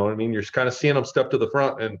 You know what I mean? You're kind of seeing them step to the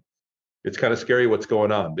front, and it's kind of scary what's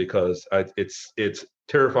going on, because it's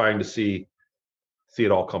terrifying to see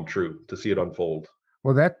it all come true, to see it unfold.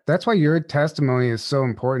 Well, that's why your testimony is so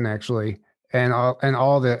important, actually, and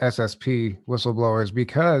all the SSP whistleblowers,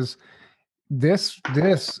 because this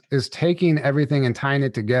is taking everything and tying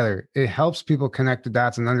it together. It helps people connect the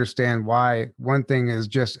dots and understand why one thing is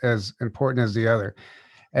just as important as the other,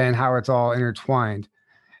 and how it's all intertwined.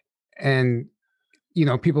 And you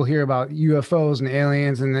know, people hear about UFOs and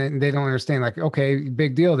aliens, and then they don't understand, like, okay,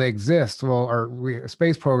 big deal, they exist. Well,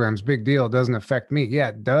 space programs, big deal, doesn't affect me. Yeah,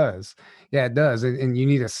 it does. Yeah, it does. And you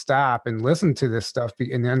need to stop and listen to this stuff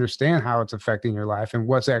and understand how it's affecting your life and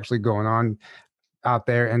what's actually going on out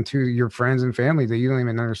there, and to your friends and family that you don't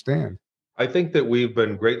even understand. I think that we've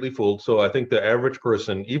been greatly fooled. So I think the average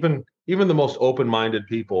person, even the most open-minded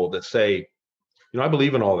people that say, you know, I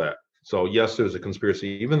believe in all that. So yes, there's a conspiracy,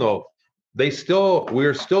 even though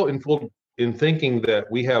we're still in thinking that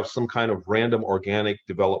we have some kind of random organic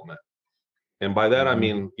development. And by that, I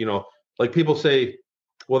mean, you know, like people say,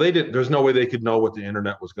 well, there's no way they could know what the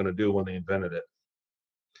internet was going to do when they invented it.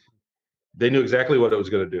 They knew exactly what it was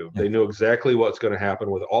going to do. They knew exactly what's going to happen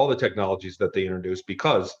with all the technologies that they introduced,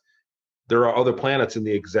 because there are other planets in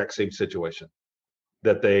the exact same situation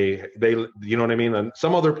that they, you know what I mean? And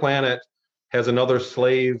some other planet has another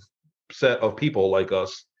slave set of people like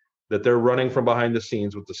us that they're running from behind the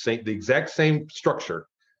scenes with the exact same structure.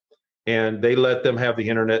 And they let them have the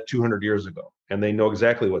internet 200 years ago, and they know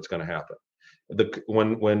exactly what's going to happen.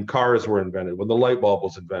 When cars were invented, when the light bulb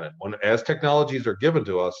was invented, as technologies are given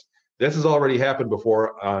to us, this has already happened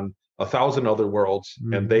before on 1,000 other worlds,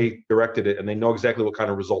 and they directed it, and they know exactly what kind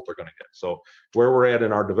of result they're going to get. So where we're at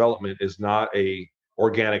in our development is not a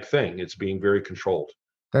organic thing. It's being very controlled.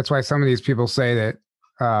 That's why some of these people say that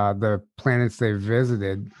the planets they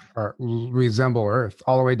visited resemble Earth,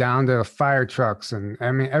 all the way down to fire trucks. And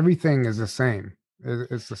I mean, everything is the same.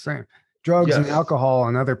 It's the same. Drugs and alcohol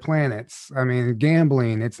on other planets. I mean,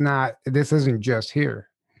 gambling. This isn't just here.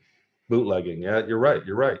 Bootlegging. Yeah, you're right.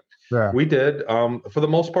 Yeah. We did. For the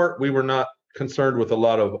most part, we were not concerned with a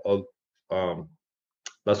lot of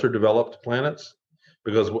lesser developed planets,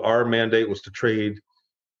 because our mandate was to trade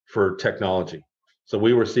for technology. So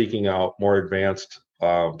we were seeking out more advanced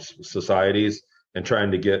societies and trying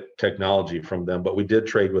to get technology from them. But we did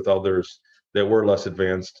trade with others that were less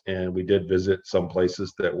advanced, and we did visit some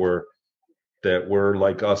places that were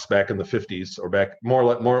like us back in the 50s, or back more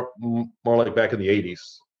like back in the 80s.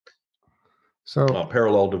 So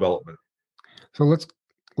parallel development. So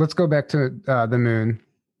let's go back to the moon.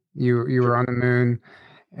 You were on the moon,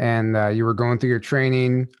 and you were going through your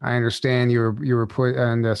training. I understand you were put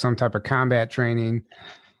into some type of combat training.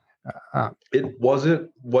 It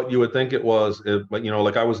wasn't what you would think it was, but you know,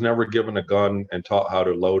 like I was never given a gun and taught how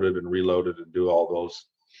to load it and reload it and do all those.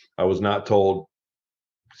 I was not told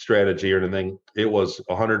strategy or anything. It was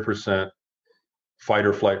 100% fight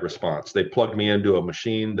or flight response. They plugged me into a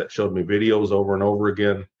machine that showed me videos over and over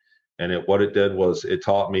again, and what it did was it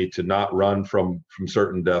taught me to not run from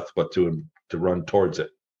certain death, but to run towards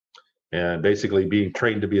it. And basically being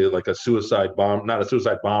trained to be like a suicide bomb, not a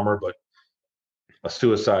suicide bomber, but a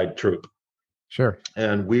suicide troop. Sure.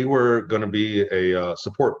 And we were going to be a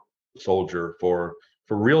support soldier for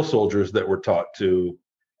real soldiers that were taught to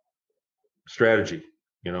strategy,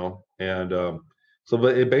 you know. And so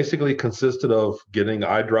it basically consisted of getting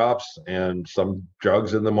eye drops and some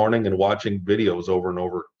drugs in the morning and watching videos over and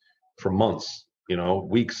over for months, you know,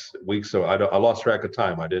 weeks. So I lost track of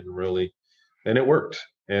time. I didn't really, and it worked.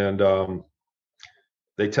 And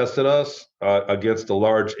they tested us against a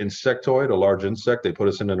large insect. They put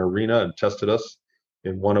us in an arena and tested us,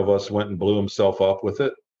 and one of us went and blew himself up with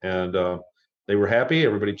it. And they were happy.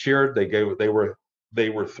 Everybody cheered. They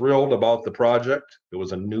were thrilled about the project. It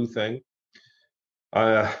was a new thing.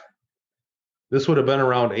 This would have been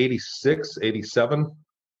around 86, 87.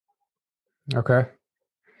 Okay.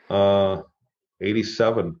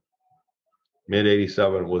 87, mid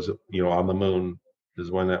 87 was, on the moon is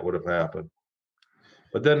when that would have happened.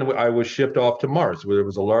 But then I was shipped off to Mars, where there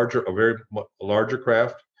was a very larger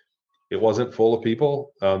craft. It wasn't full of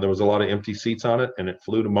people. There was a lot of empty seats on it, and it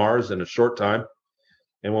flew to Mars in a short time.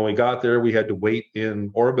 And when we got there, we had to wait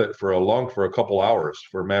in orbit for a couple hours,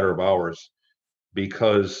 for a matter of hours,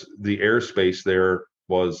 because the airspace there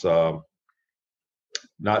was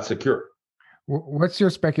not secure. What's your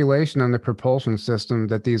speculation on the propulsion system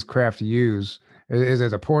that these craft use? Is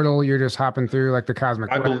it a portal you're just hopping through like the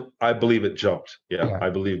cosmic? I believe it jumped. Yeah, I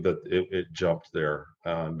believe that it jumped there.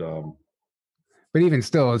 And but even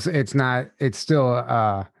still, it's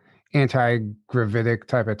still anti-gravitic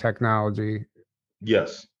type of technology.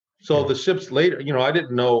 Yes. So the ships later, I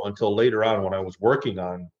didn't know until later on when I was working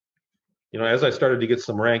on, as I started to get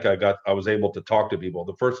some rank, I was able to talk to people.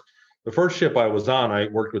 The first ship I was on, I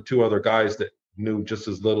worked with two other guys that knew just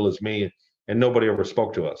as little as me, and nobody ever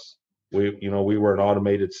spoke to us. We were an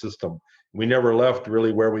automated system. We never left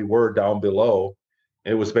really where we were down below.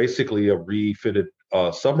 It was basically a refitted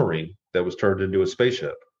submarine that was turned into a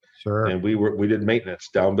spaceship. Sure. And we did maintenance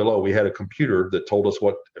down below. We had a computer that told us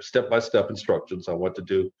what step-by-step instructions on what to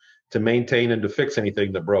do to maintain and to fix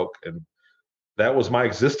anything that broke. And that was my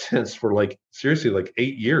existence for seriously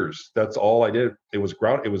 8 years. That's all I did. It was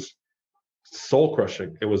soul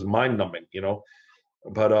crushing. It was mind numbing,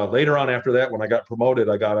 But later on after that, when I got promoted,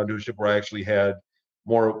 I got onto a ship where I actually had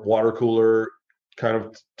more water cooler kind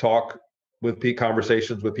of talk with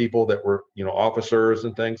conversations with people that were, officers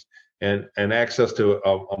and things, and access to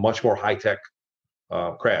a much more high tech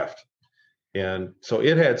craft. And so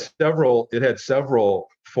it had several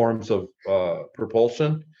forms of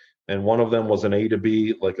propulsion, and one of them was an A to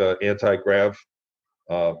B, like a anti-grav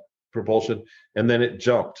propulsion, and then it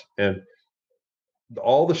jumped. And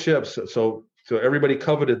all the ships, so everybody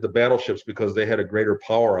coveted the battleships because they had a greater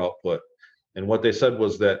power output. And what they said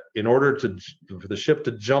was that in order for the ship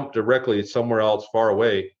to jump directly somewhere else far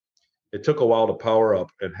away, it took a while to power up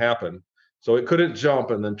and happen. So it couldn't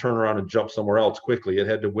jump and then turn around and jump somewhere else quickly. It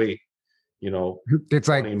had to wait, it's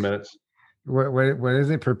 20 minutes. What is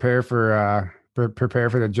it? Prepare for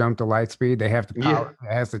the jump to light speed. They have to power.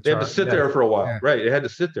 Yeah. They had to sit there for a while. Yeah. Right. It had to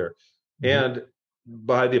sit there. Mm-hmm. And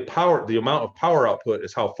by the amount of power output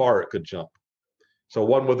is how far it could jump. So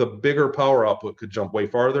one with a bigger power output could jump way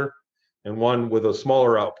farther, and one with a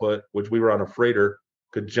smaller output, which we were on a freighter,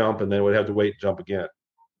 could jump and then would have to wait and jump again.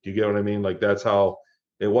 Do you get what I mean? That's how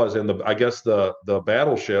it was. And I guess the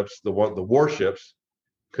battleships, the warships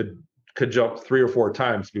could jump 3 or 4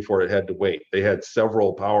 times before it had to wait. They had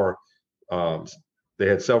several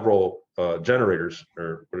generators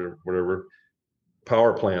or whatever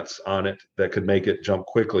power plants on it that could make it jump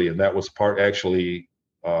quickly, and that was part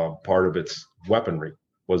of its weaponry,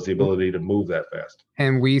 was the ability to move that fast.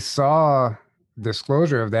 And we saw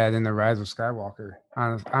disclosure of that in the Rise of Skywalker.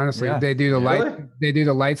 Honestly, yeah. They do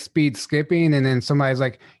the light speed skipping, and then somebody's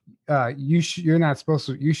like, you're not supposed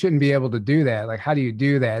to, you shouldn't be able to do that. Like, how do you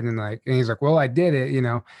do that? And he's like, well, I did it,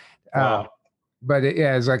 Wow. But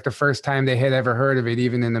it's like the first time they had ever heard of it,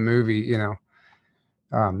 even in the movie,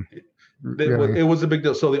 Really. It was a big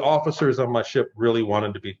deal. So the officers on my ship really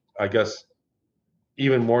wanted to be, I guess,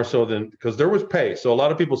 even more so because there was pay. So a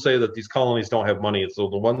lot of people say that these colonies don't have money. So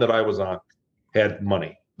the one that I was on had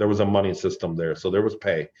money. There was a money system there. So there was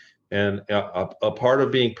pay. And a part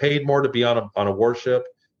of being paid more to be on a warship,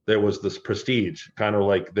 there was this prestige, kind of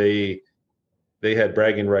like they had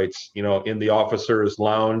bragging rights, in the officers'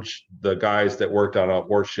 lounge. The guys that worked on a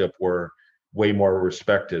warship were way more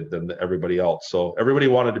respected than everybody else. So everybody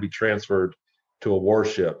wanted to be transferred to a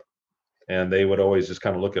warship, and they would always just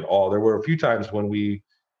kind of look at all. There were a few times when we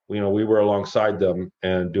were alongside them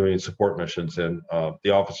and doing support missions, and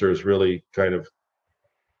the officers really kind of,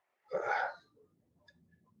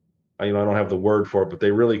 I don't have the word for it, but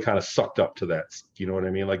they really kind of sucked up to that. You know what I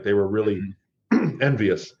mean? Like they were really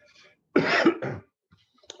envious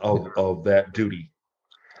of that duty.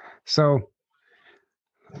 So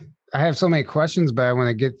I have so many questions, but I want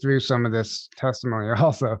to get through some of this testimony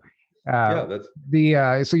also. So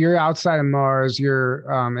you're outside of Mars.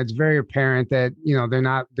 It's very apparent that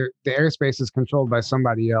the airspace is controlled by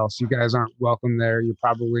somebody else. You guys aren't welcome there. You're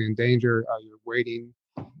probably in danger. You're waiting.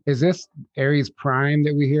 Is this Ares Prime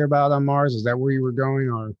that we hear about on Mars? Is that where you were going,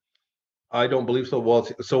 or? I don't believe so. Well,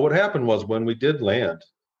 so what happened was when we did land,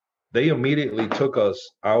 they immediately took us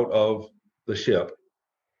out of the ship.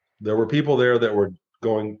 There were people there that were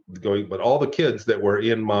going, but all the kids that were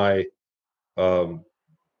in my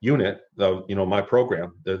unit, my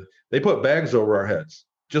program, they put bags over our heads,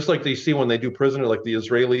 just like they see when they do prisoner, like the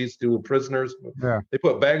Israelis do prisoners. Yeah. They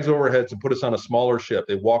put bags over our heads and put us on a smaller ship.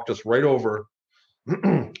 They walked us right over.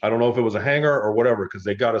 I don't know if it was a hangar or whatever, because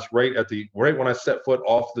they got us right when I set foot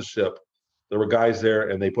off the ship. There were guys there,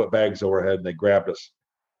 and they put bags over our head and they grabbed us.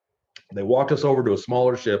 They walked us over to a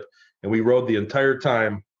smaller ship, and we rode the entire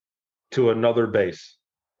time to another base,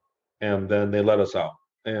 and then they let us out.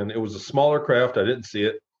 And it was a smaller craft. I didn't see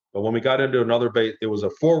it, but when we got into another base, it was a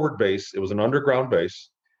forward base. It was an underground base,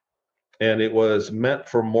 and it was meant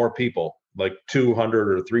for more people, like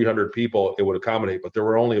 200 or 300 people it would accommodate, but there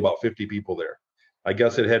were only about 50 people there. I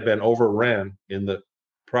guess it had been overran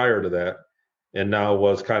prior to that, and now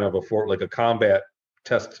was kind of like a combat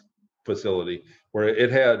test facility where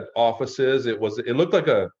it had offices. It looked like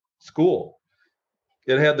a school.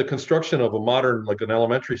 It had the construction of a modern, like an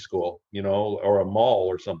elementary school, or a mall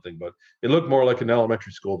or something, but it looked more like an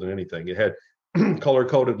elementary school than anything. It had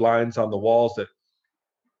color-coded lines on the walls. That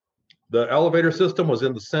the elevator system was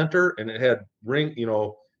in the center, and it had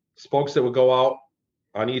spokes that would go out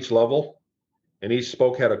on each level, and each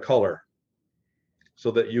spoke had a color, so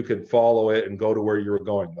that you could follow it and go to where you were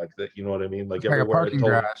going, like that. You know what I mean? Like everywhere. A parking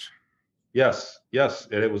garage. Yes,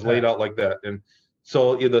 and it was laid out like that. And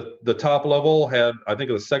so the top level had, I think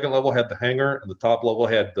the second level had the hangar, and the top level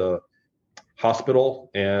had the hospital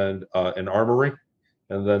and an armory,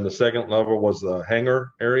 and then the second level was the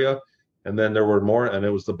hangar area, and then there were more, and it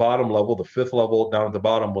was the bottom level, the fifth level down at the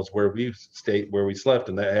bottom was where we slept,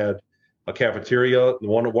 and that had a cafeteria.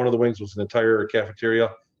 One of the wings was an entire cafeteria.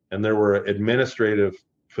 And there were administrative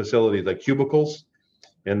facilities like cubicles,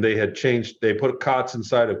 and they put cots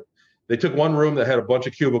inside of. They took one room that had a bunch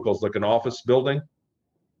of cubicles, like an office building.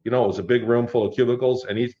 It was a big room full of cubicles,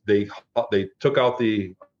 and they took out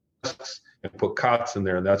the desks and put cots in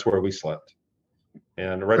there, and that's where we slept.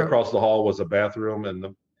 And right across the hall was a bathroom,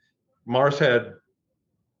 and Mars had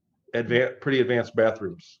pretty advanced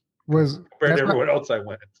bathrooms compared to everywhere else I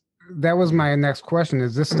went. That was my next question.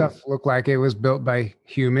 Does this stuff look like it was built by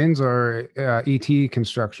humans or ET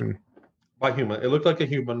construction? By human. It looked like a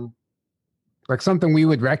human. Like something we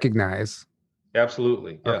would recognize.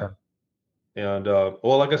 Absolutely. Yeah. Okay. And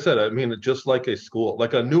like I said, I mean, just like a school,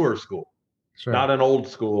 like a newer school, sure. Not an old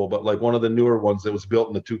school, but like one of the newer ones that was built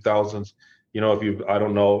in the 2000s. I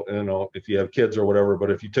don't know, if you have kids or whatever, but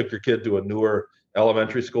if you took your kid to a newer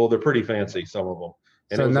elementary school, they're pretty fancy, some of them.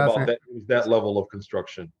 And so it was that level of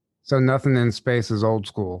construction. So nothing in space is old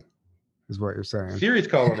school, is what you're saying. Ceres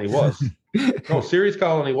Colony was. Ceres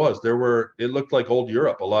Colony was. It looked like old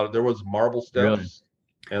Europe. There was marble steps, really?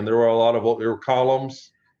 And there were a lot of there were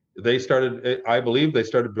columns. I believe they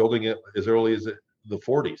started building it as early as the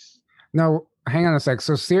 40s. No, hang on a sec.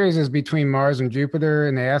 So Ceres is between Mars and Jupiter,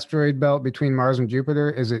 in the asteroid belt between Mars and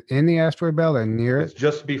Jupiter. Is it in the asteroid belt or near it? It's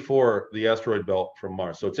just before the asteroid belt from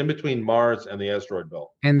Mars. So it's in between Mars and the asteroid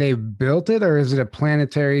belt. And they built it, or is it a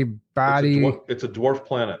planetary body? It's a dwarf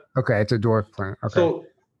planet. Okay, it's a dwarf planet. Okay. So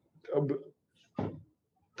a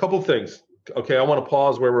couple of things. Okay, I want to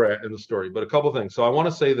pause where we're at in the story, but a couple of things. So I want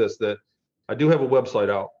to say this, that I do have a website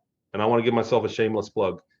out, and I want to give myself a shameless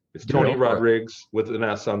plug. It's Tony Rodrigues with an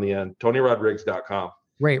S on the end, TonyRodrigues.com.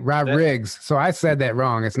 Wait, Rodrigues. So I said that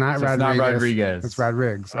wrong. It's not Rodriguez. It's not Rodriguez. It's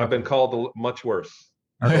Rodrigues. I've been called much worse.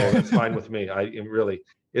 So that's fine with me.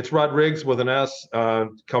 It's Rodrigues with an S,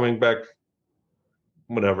 coming back,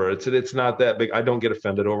 whatever. It's not that big. I don't get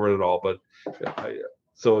offended over it at all, but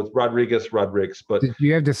so it's Rodrigues. But did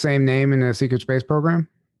you have the same name in the secret space program?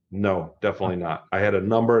 No, definitely not. I had a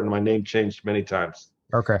number, and my name changed many times.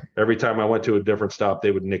 Okay. Every time I went to a different stop,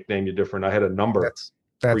 they would nickname you different. I had a number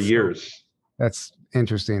for years. That's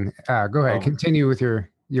interesting. Go ahead. Continue with your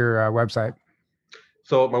website.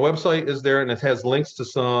 So my website is there, and it has links to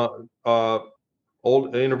some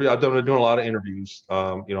old interviews. I've been doing a lot of interviews.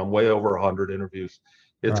 I'm way over 100 interviews.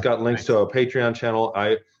 It's got links to a Patreon channel.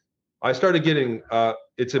 I started getting.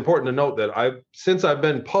 It's important to note that since I've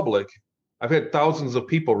been public, I've had thousands of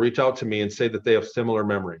people reach out to me and say that they have similar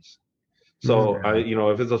memories. So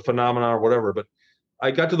if it's a phenomenon or whatever, but I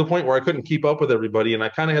got to the point where I couldn't keep up with everybody, and I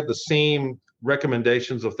kind of had the same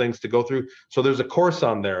recommendations of things to go through. So there's a course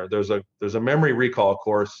on there. There's a memory recall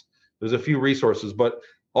course. There's a few resources, but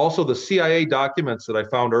also the CIA documents that I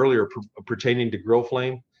found earlier pertaining to Grill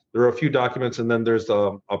Flame. There are a few documents, and then there's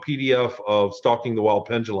a PDF of Stalking the Wild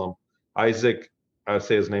Pendulum. Isaac, I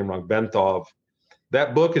say his name wrong, Bentov.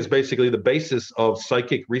 That book is basically the basis of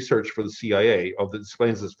psychic research for the CIA that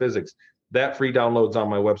explains this physics. That free downloads on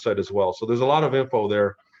my website as well. So there's a lot of info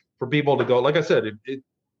there for people to go. Like I said,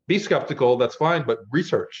 be skeptical. That's fine, but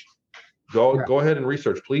research. Go ahead and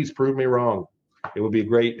research. Please prove me wrong. it would be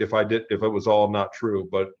great if it was all not true.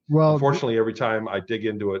 But unfortunately, every time I dig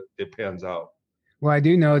into it, it pans out. Well, I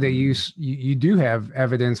do know that you do have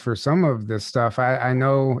evidence for some of this stuff. I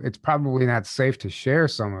know it's probably not safe to share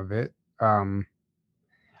some of it. I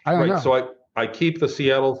don't know. So I keep the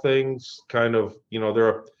Seattle things kind of, there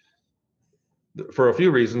are, for a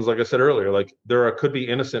few reasons, like I said earlier, like could be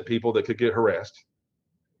innocent people that could get harassed,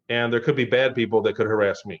 and there could be bad people that could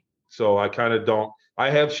harass me. So I kind of don't.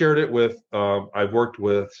 I have shared it with. I've worked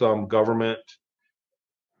with some government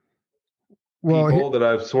people that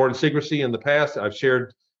I've sworn secrecy in the past. I've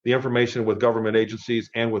shared the information with government agencies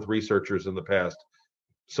and with researchers in the past.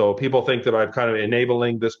 So people think that I'm kind of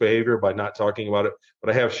enabling this behavior by not talking about it,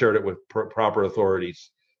 but I have shared it with proper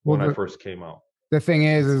authorities when I first came out. The thing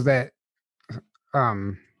is that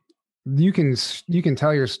you can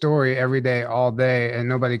tell your story every day, all day, and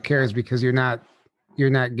nobody cares because you're not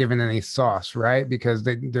given any sauce, right? Because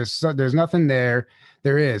there's nothing there.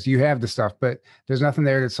 There is, you have the stuff, but there's nothing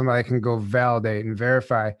there that somebody can go validate and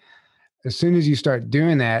verify. As soon as you start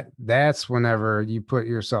doing that, that's whenever you put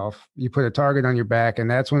a target on your back, and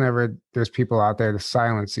that's whenever there's people out there to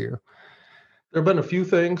silence you. There have been a few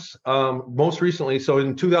things. Most recently, so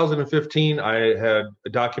in 2015, I had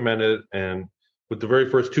documented, and with the very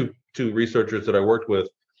first two researchers that I worked with,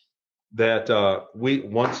 that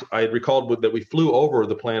I recalled that we flew over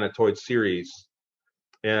the planetoid Ceres,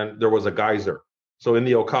 and there was a geyser. So in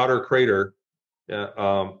the Occotter crater,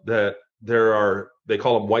 that they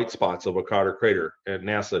call them white spots of Occotter crater, and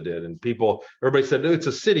NASA did. And everybody said, it's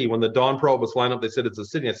a city. When the Dawn probe was flying up, they said it's a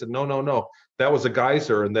city. I said, no, that was a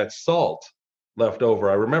geyser, and that's salt left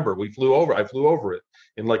over. I remember I flew over it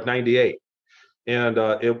in like 98. And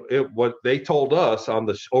what they told us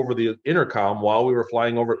over the intercom while we were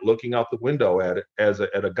flying over it, looking out the window at it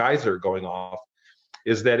at a geyser going off,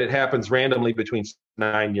 is that it happens randomly between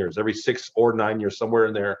 9 years. Every 6 or 9 years, somewhere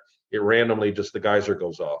in there, it randomly just the geyser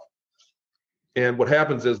goes off. And what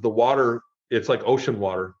happens is the water, it's like ocean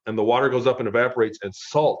water, and the water goes up and evaporates, and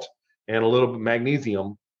salt and a little bit of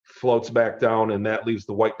magnesium floats back down, and that leaves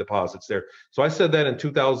the white deposits there. So I said that in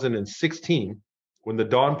 2016 when the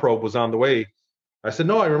Dawn probe was on the way. I said,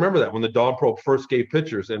 no, I remember that when the Dawn probe first gave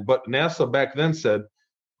pictures, but NASA back then said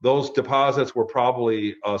those deposits were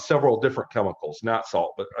probably several different chemicals, not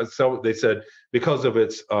salt. But so they said because of the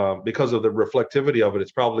reflectivity of it,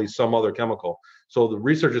 it's probably some other chemical. So the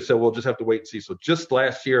researchers said, we'll just have to wait and see. So just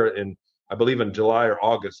last year, I believe in July or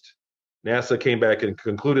August, NASA came back and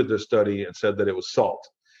concluded their study and said that it was salt.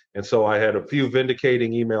 And so I had a few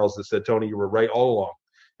vindicating emails that said, Tony, you were right all along.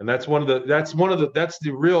 And that's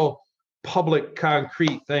the real public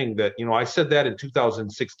concrete thing that, I said that in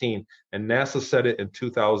 2016 and NASA said it in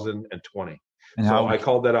 2020. And so I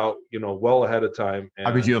called that out, well ahead of time.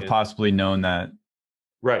 How could you have possibly known that?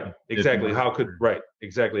 Right. Exactly. Right.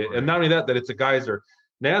 Exactly. And not only that it's a geyser.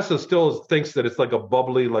 NASA still thinks that it's like a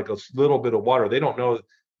bubbly, like a little bit of water. They don't know.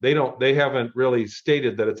 They haven't really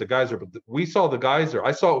stated that it's a geyser, but we saw the geyser.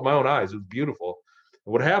 I saw it with my own eyes. It was beautiful.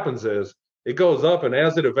 And what happens is it goes up, and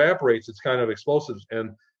as it evaporates, it's kind of explosive.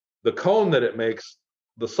 And the cone that it makes,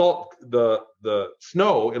 the salt, the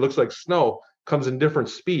snow, it looks like snow, comes in different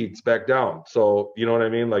speeds back down. So you know what I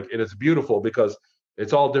mean? Like, and it's beautiful because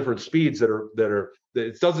it's all different speeds that are.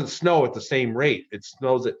 It doesn't snow at the same rate. It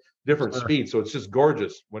snows at different speeds. So it's just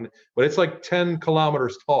gorgeous. But it's like 10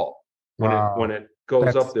 kilometers tall when it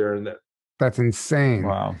goes up there, and that's insane.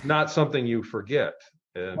 Wow. Not something you forget.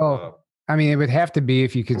 And, I mean, it would have to be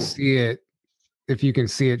if you could see it. If you can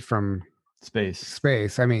see it from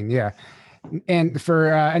space. I mean, yeah. And for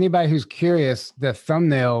anybody who's curious, the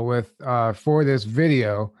thumbnail for this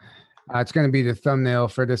video, it's going to be the thumbnail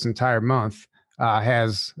for this entire month.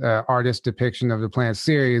 Has artist depiction of the planet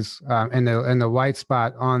Ceres, and the white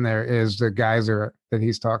spot on there is the geyser that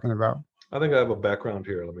he's talking about. I think I have a background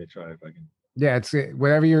here. Let me try if I can. Yeah, it's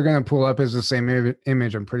whatever you're going to pull up is the same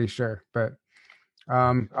image. I'm pretty sure, but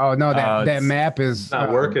that map is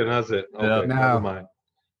not working, is it? Okay, no. Never mind.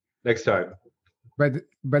 Next time.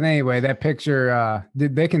 But anyway, that picture,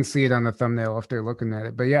 they can see it on the thumbnail if they're looking at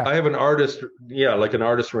it. But yeah, I have an artist, like an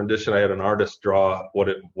artist rendition. I had an artist draw what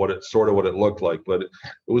it looked like, but it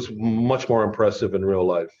was much more impressive in real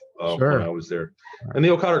life when I was there. And the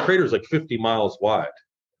Occotter crater is like 50 miles wide,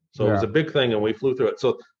 so it was a big thing, and we flew through it.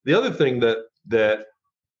 So the other thing that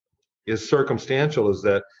is circumstantial is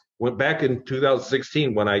that back in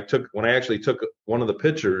 2016 when I actually took one of the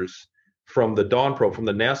pictures from the Dawn probe from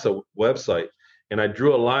the NASA website, and I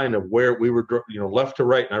drew a line of where we were, left to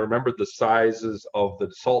right, and I remembered the sizes of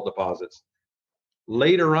the salt deposits.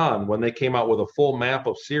 Later on, when they came out with a full map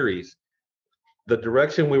of Ceres, the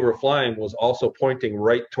direction we were flying was also pointing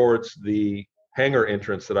right towards the hangar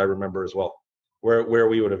entrance that I remember as well, where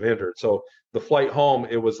we would have entered. So the flight home,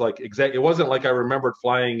 it was like it wasn't like I remembered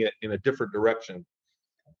flying it in a different direction.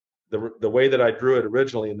 The way that I drew it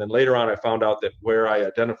originally, and then later on I found out that where I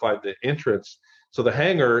identified the entrance. So the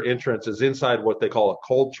hangar entrance is inside what they call a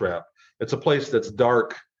cold trap. It's a place that's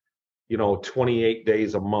dark, 28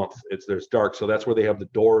 days a month. There's dark, so that's where they have the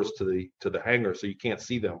doors to the hangar, so you can't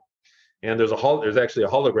see them. And there's actually a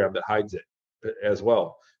hologram that hides it as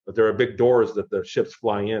well. But there are big doors that the ships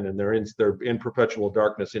fly in, and they're in perpetual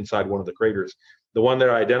darkness inside one of the craters. The one that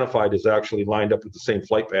I identified is actually lined up with the same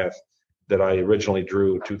flight path that I originally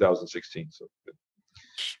drew in 2016. So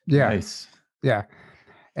yeah, nice. Yeah.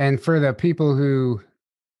 And for the people who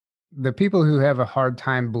have a hard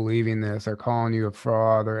time believing this or calling you a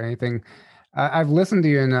fraud or anything, I've listened to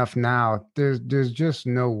you enough now. There's just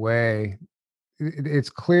no way. It's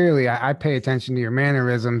clearly, I pay attention to your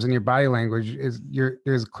mannerisms and your body language.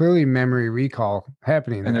 There's clearly memory recall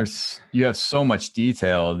happening. And you have so much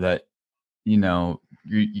detail that,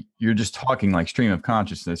 you're just talking like stream of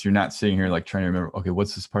consciousness. You're not sitting here like trying to remember, okay,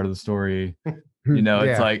 what's this part of the story?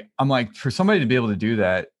 It's like, I'm like, for somebody to be able to do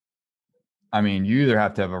that, I mean, you either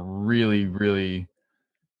have to have a really, really,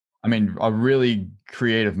 a really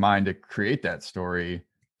creative mind to create that story,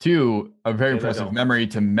 to a very impressive memory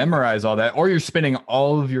to memorize all that, or you're spending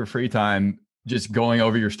all of your free time just going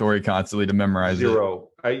over your story constantly to memorize zero.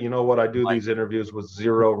 I do these interviews with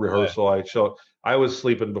zero rehearsal. I was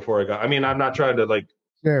sleeping before I got, I'm not trying to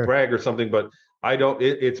brag or something, but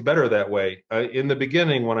it's better that way. In the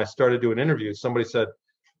beginning, when I started doing interviews, somebody said,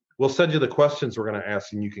 we'll send you the questions we're going to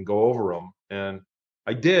ask and you can go over them. And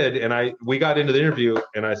I did. And we got into the interview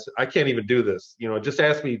and I said, I can't even do this. Just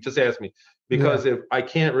ask me, because if I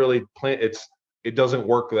can't really plan, it doesn't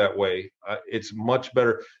work that way. It's much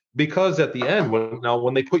better because at the end,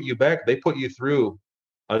 when they put you back, they put you through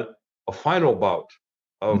a final bout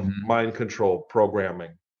of mind control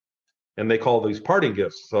programming, and they call these parting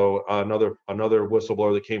gifts. So another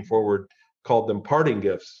whistleblower that came forward called them parting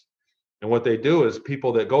gifts. And what they do is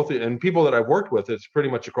people that go through, and people that I've worked with, it's pretty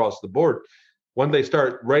much across the board. When they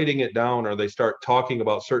start writing it down or they start talking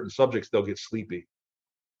about certain subjects, they'll get sleepy.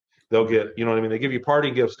 They'll get, they give you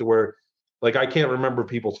parting gifts to where, like, I can't remember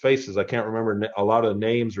people's faces. I can't remember a lot of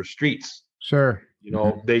names or streets. Sure.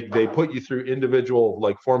 They put you through individual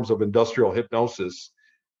forms of industrial hypnosis,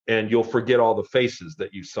 and you'll forget all the faces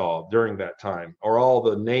that you saw during that time or all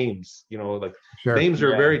the names. Sure. Names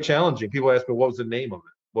are very challenging. People ask me, what was the name of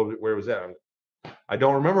it? Where was that? I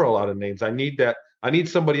don't remember a lot of names. I need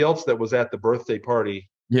somebody else that was at the birthday party.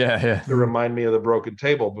 To remind me of the broken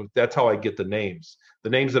table. But that's how I get the names. The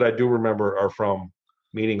names that I do remember are from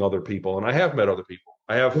meeting other people, and I have met other people.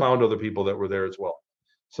 I have found other people that were there as well.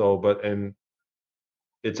 So, and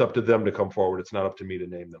it's up to them to come forward. It's not up to me to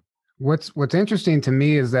name them. What's interesting to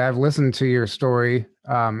me is that I've listened to your story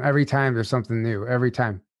every time there's something new, every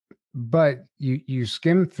time. But you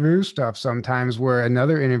skim through stuff sometimes where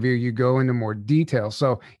another interview you go into more detail.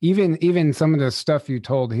 So even some of the stuff you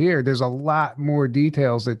told here, there's a lot more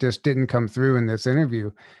details that just didn't come through in this interview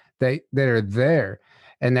that are there.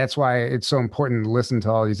 And that's why it's so important to listen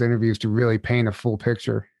to all these interviews to really paint a full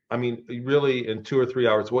picture. Really in 2 or 3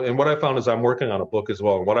 hours. And what I found is I'm working on a book as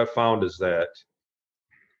well. And what I found is that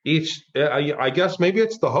I guess maybe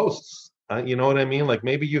it's the hosts, you know what I mean? Like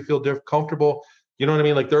maybe you feel comfortable. You know what I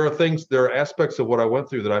mean? Like there are aspects of what I went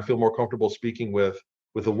through that I feel more comfortable speaking with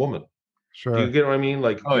a woman. Sure. Do you get what I mean?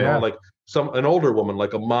 Like, like an older woman,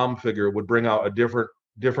 like a mom figure would bring out a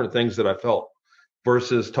different things that I felt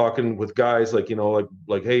versus talking with guys like,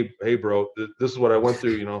 hey bro, this is what I went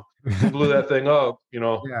through, you blew that thing up,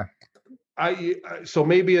 Yeah. So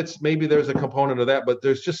maybe there's a component of that, but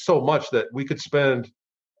there's just so much that we could spend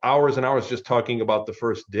hours and hours just talking about the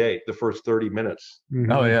first 30 minutes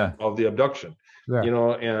of the abduction. Yeah.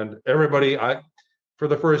 And everybody, for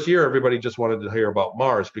the first year, everybody just wanted to hear about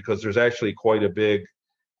Mars because there's actually quite a big,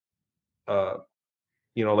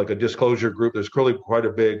 like a disclosure group. There's clearly quite a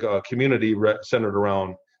big community centered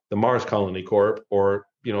around the Mars Colony Corp or,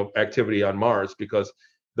 activity on Mars, because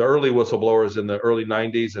the early whistleblowers in the early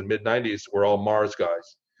 90s and mid 90s were all Mars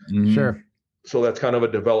guys. Mm-hmm. Sure. So that's kind of a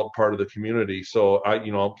developed part of the community. So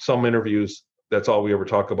some interviews, that's all we ever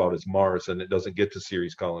talk about is Mars, and it doesn't get to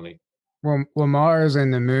Ceres Colony. Well, Mars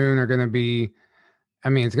and the moon are going to be,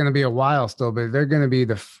 it's going to be a while still, but they're going to be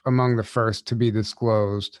among the first to be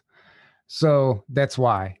disclosed. So that's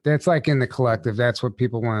why. That's like in the collective. That's what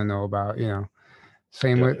people want to know about,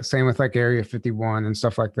 Same with like Area 51 and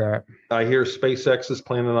stuff like that. I hear SpaceX is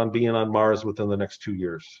planning on being on Mars within the next 2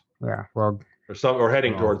 years. Yeah, well, or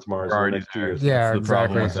heading towards Mars in the next 2 years. Yeah,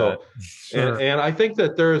 exactly. So, sure. and I think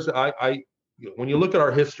that there's when you look at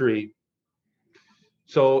our history,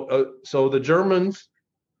 so the Germans,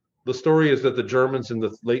 the story is that the Germans in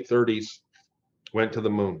the late 30s went to the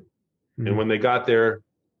moon. And when they got there,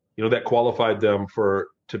 that qualified them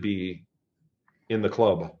to be in the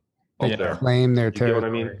club up there. Claim their territory. You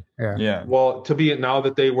know what I mean? Yeah. Well, now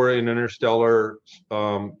that they were in interstellar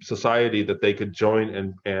society, that they could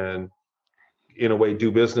join and in a way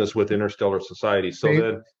do business with interstellar society. So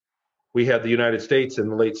then we had the United States in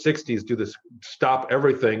the late 60s do this, stop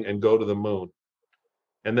everything and go to the moon.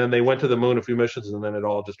 And then they went to the moon a few missions, and then it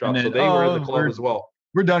all just dropped. So they were in the club as well.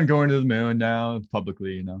 We're done going to the moon now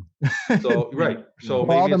publicly, So right. So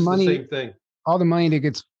maybe it's the same thing. All the money that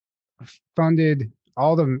gets funded,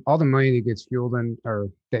 all the money that gets fueled or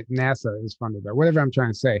that NASA is funded by, whatever I'm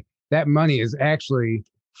trying to say, that money is actually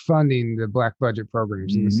funding the black budget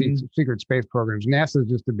programs and the secret space programs. NASA is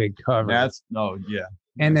just a big cover.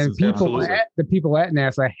 And then the people at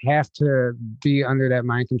NASA have to be under that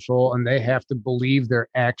mind control, and they have to believe they're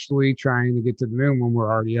actually trying to get to the moon when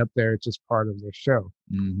we're already up there. It's just part of the show.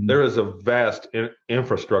 There is a vast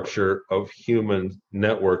infrastructure of human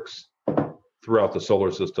networks throughout the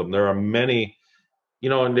solar system. There are many,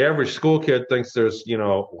 and the average school kid thinks there's,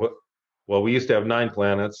 we used to have 9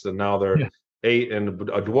 planets, and now there are 8 and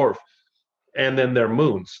a dwarf. And then there are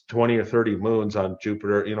moons, 20 or 30 moons on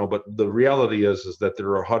Jupiter, but the reality is that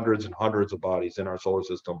there are hundreds and hundreds of bodies in our solar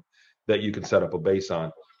system that you can set up a base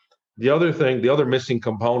on. The other missing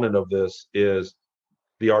component of this is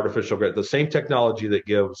the artificial gravity. The same technology that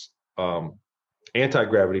gives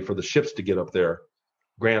anti-gravity for the ships to get up there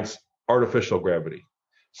grants artificial gravity.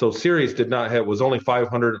 So Ceres was only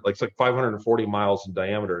 540 miles in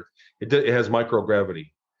diameter. It has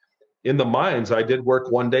microgravity. In the mines, I did work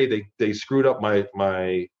one day. They screwed up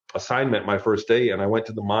my assignment my first day, and I went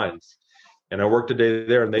to the mines, and I worked a day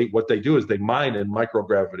there. And what they do is they mine in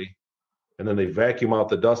microgravity, and then they vacuum out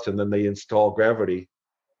the dust, and then they install gravity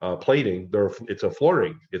plating. It's a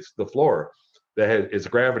flooring. It's the floor that is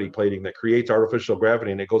gravity plating that creates artificial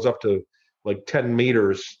gravity, and it goes up to like 10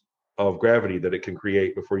 meters of gravity that it can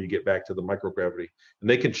create before you get back to the microgravity. And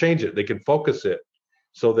they can change it. They can focus it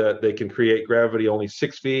so that they can create gravity only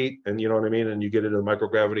 6 feet, and you know what I mean? And you get into the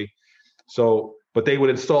microgravity. So, but they would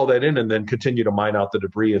install that in and then continue to mine out the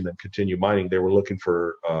debris and then continue mining. They were looking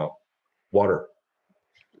for water.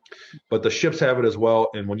 But the ships have it as well.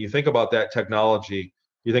 And when you think about that technology,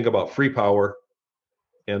 you think about free power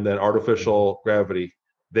and then artificial gravity.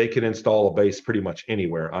 They can install a base pretty much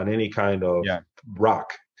anywhere on any kind of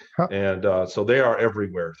rock. And so they are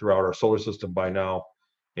everywhere throughout our solar system by now.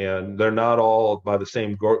 And they're not all by the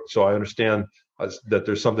same. So I understand that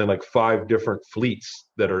there's something like 5 different fleets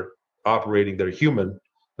that are operating, that are human,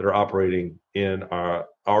 that are operating in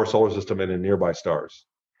our solar system and in nearby stars.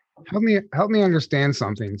 Help me understand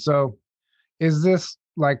something. So is this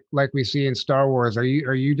like we see in Star Wars? Are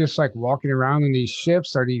you just like walking around in these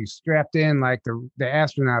ships? Are you strapped in like the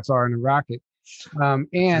astronauts are in the rocket?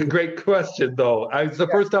 And great question, though. It's the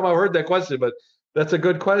first time I heard that question, but that's a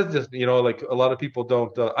good question. Like a lot of people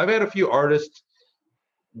don't. I've had a few artists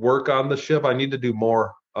work on the ship. I need to do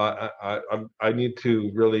more. I need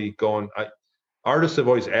to really go on. Artists have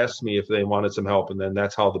always asked me if they wanted some help, and then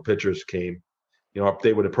that's how the pictures came.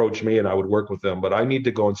 They would approach me and I would work with them. But I need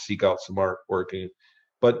to go and seek out some art working.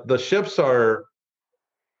 But the ships are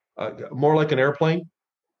more like an airplane.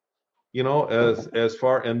 As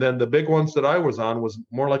far, and then the big ones that I was on was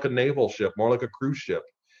more like a naval ship, more like a cruise ship.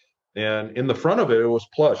 And in the front of it was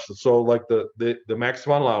plush. So like the Max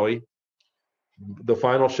von Laue, the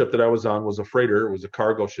final ship that I was on was a freighter. It was a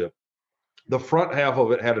cargo ship. The front half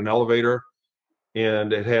of it had an elevator,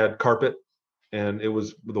 and it had carpet, and it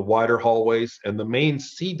was the wider hallways, and the main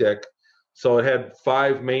sea deck. So it had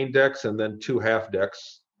 5 main decks and then 2 half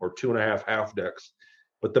decks, or 2.5 half decks.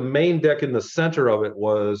 But the main deck in the center of it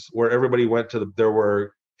was where everybody went to. There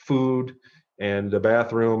were food and the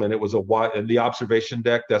bathroom, and it was and the observation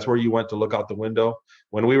deck. That's where you went to look out the window.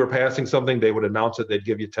 When we were passing something, they would announce it. They'd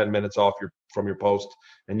give you 10 minutes off from your post,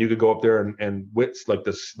 and you could go up there and witness like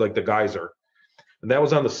the geyser. And that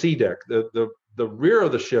was on the sea deck. The rear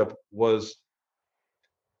of the ship was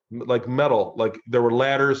like metal. Like there were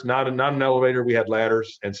ladders, not an elevator. We had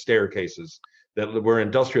ladders and staircases that were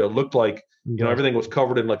industrial. It looked like everything was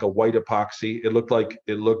covered in like a white epoxy. It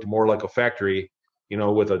looked more like a factory,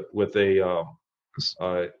 with a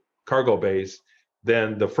cargo base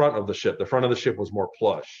than the front of the ship. The front of the ship was more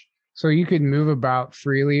plush. So you could move about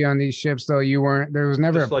freely on these ships, though. There was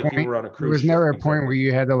never just a like point. You were on a cruise there was never ship, a point where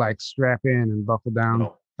you had to like strap in and buckle down.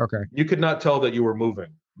 No. Okay. You could not tell that you were moving.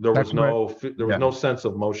 There was no sense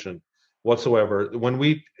of motion whatsoever. When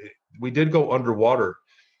we did go underwater,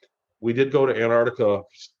 we did go to Antarctica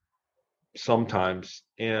sometimes,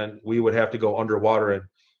 and we would have to go underwater. And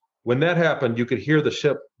when that happened, you could hear the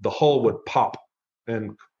ship, the hull would pop,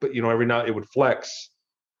 but every now it would flex,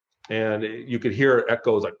 and you could hear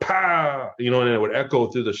echoes like "pa," and it would echo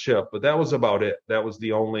through the ship. But that was about it. That was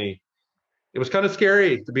the only. It was kind of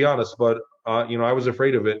scary, to be honest, but I was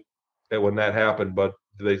afraid of it when that happened. But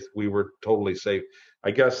we were totally safe.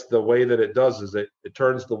 I guess the way that it does is it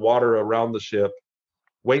turns the water around the ship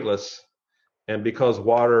weightless. And because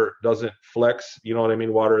water doesn't flex, you know what I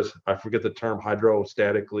mean? Water is, I forget the term,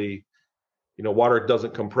 hydrostatically, water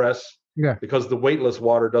doesn't compress. Yeah. Because the weightless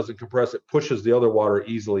water doesn't compress, it pushes the other water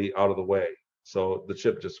easily out of the way. So the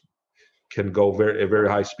ship just can go at very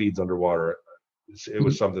high speeds underwater. It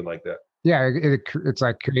was something like that. Yeah, it's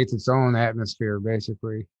like creates its own atmosphere,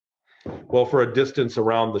 basically. Well, for a distance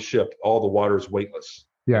around the ship, all the water is weightless.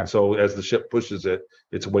 Yeah. And so as the ship pushes it,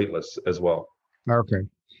 it's weightless as well. Okay.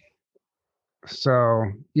 So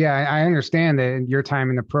yeah, I understand that in your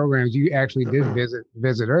time in the programs, you actually did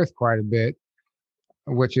visit Earth quite a bit,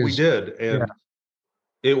 which is we did, and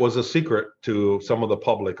it was a secret to some of the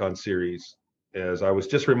public on Ceres, as I was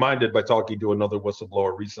just reminded by talking to another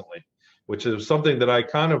whistleblower recently, which is something that I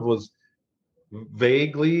kind of was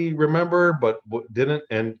vaguely remember, but didn't.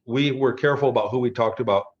 And we were careful about who we talked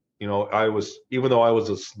about. Even though I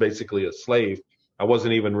was basically a slave, I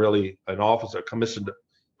wasn't even really an officer commissioned.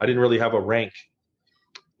 I didn't really have a rank,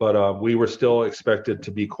 but we were still expected to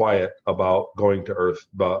be quiet about going to Earth,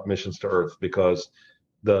 about missions to Earth, because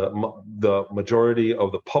the majority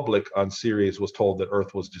of the public on Ceres was told that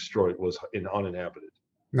Earth was destroyed, was uninhabited.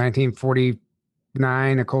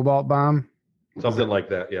 1949, a cobalt bomb, something like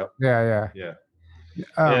that. Yeah. Yeah.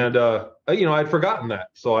 And I'd forgotten that,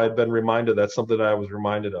 so I'd been reminded. That's something that I was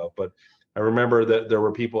reminded of. But I remember that there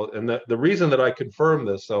were people, and the reason that I confirmed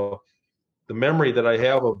this, so. The memory that I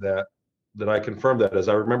have of that I confirmed that is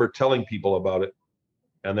I remember telling people about it,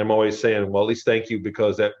 and them always saying, well, at least thank you,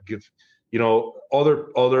 because that gives,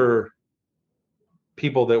 other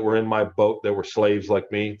people that were in my boat that were slaves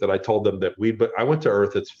like me, that I told them that I went to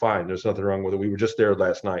Earth, it's fine, there's nothing wrong with it. We were just there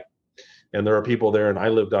last night, and there are people there, and I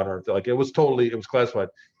lived on Earth. Like it was classified.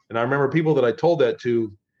 And I remember people that I told that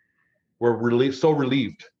to were so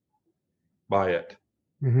relieved by it.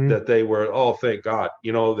 Mm-hmm. That they were, oh, thank God,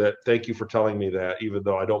 thank you for telling me that, even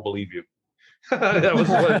though I don't believe you. That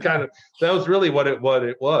was really what it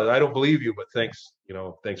was. I don't believe you, but thanks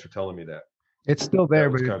for telling me that. It's still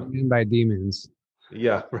there, but it's owned by demons.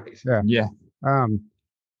 Yeah, right. Yeah.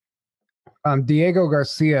 Diego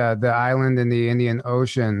Garcia, the island in the Indian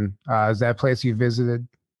Ocean, is that place you visited?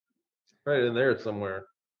 Right in there somewhere.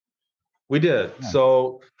 We did. Yeah.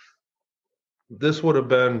 So this would have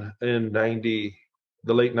been in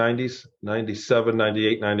the late 90s, 97,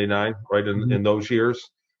 98, 99, right in those years,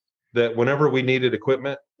 that whenever we needed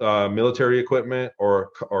equipment, military equipment or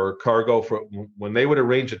cargo, for when they would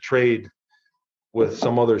arrange a trade with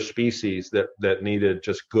some other species that needed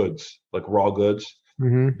just goods, like raw goods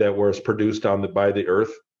that was produced by the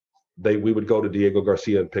Earth, we would go to Diego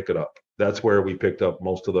Garcia and pick it up. That's where we picked up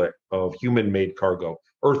most of human-made cargo,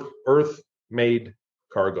 Earth-made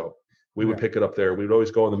cargo. We would pick it up there. We'd always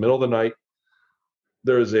go in the middle of the night.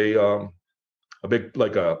 There's a big,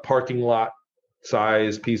 like a parking lot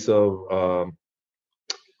size piece of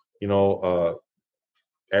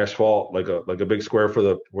asphalt, like a big square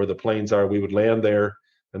where the planes are. We would land there,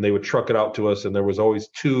 and they would truck it out to us. And there was always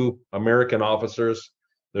 2 American officers.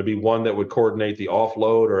 There'd be one that would coordinate the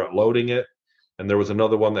offload or loading it, and there was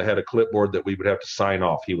another one that had a clipboard that we would have to sign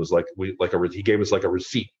off. He was he gave us like a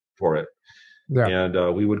receipt for it. Yeah.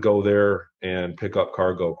 And we would go there and pick up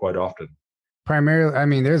cargo quite often. Primarily, I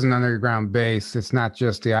mean, there's an underground base. It's not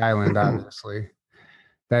just the island, obviously.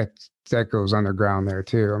 That goes underground there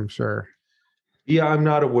too, I'm sure. Yeah, I'm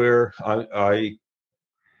not aware.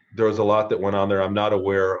 There was a lot that went on there. I'm not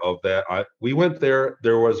aware of that. We went there.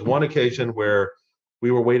 There was one occasion where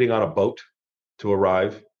we were waiting on a boat to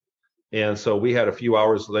arrive, and so we had a few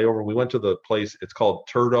hours layover. We went to the place. It's called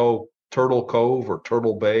Turtle Cove or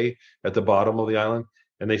Turtle Bay at the bottom of the island,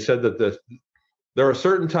 and they said that there are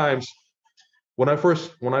certain times. When I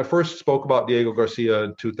first spoke about Diego Garcia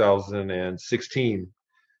in 2016,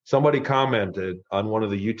 somebody commented on one of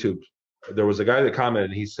the YouTube. There was a guy that commented,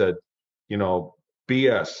 and he said,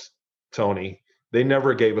 BS, Tony. They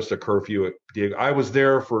never gave us a curfew at Diego. I was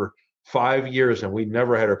there for 5 years, and we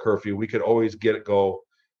never had a curfew. We could always go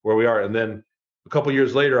where we are. And then a couple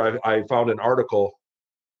years later, I found an article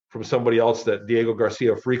from somebody else that Diego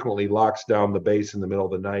Garcia frequently locks down the base in the middle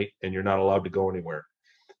of the night, and you're not allowed to go anywhere.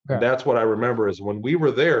 Yeah. And that's what I remember is when we were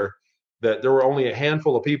there, that there were only a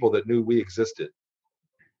handful of people that knew we existed.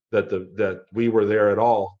 that we were there at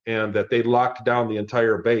all, and that they locked down the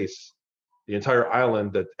entire base, the entire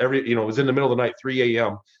island, that it was in the middle of the night, 3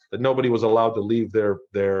 a.m., that nobody was allowed to leave their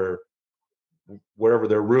wherever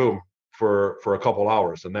their room for a couple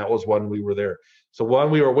hours. And that was when we were there. So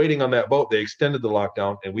when we were waiting on that boat, they extended the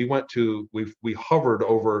lockdown, and we hovered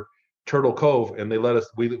over Turtle Cove, and they let us,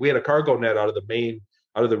 we had a cargo net out of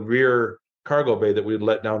the rear cargo bay that we'd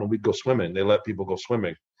let down, and we'd go swimming. They let people go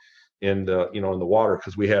swimming in the water,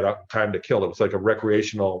 because we had time to kill. It was like a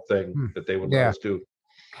recreational thing that they would let us do.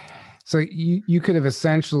 So you could have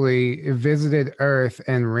essentially visited Earth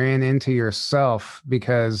and ran into yourself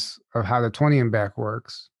because of how the 20 and back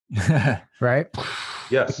works. Right?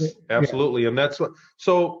 Yes, absolutely. And that's what,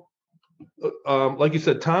 so like you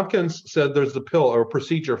said, Tompkins said there's a pill or a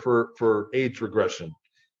procedure for age regression.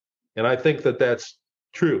 And I think that that's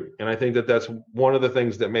true. And I think that that's one of the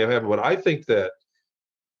things that may have happened. But I think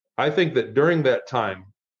that during that time,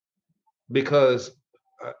 because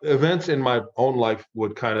events in my own life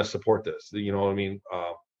would kind of support this, you know what I mean?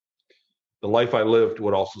 The life I lived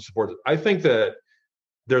would also support it. I think that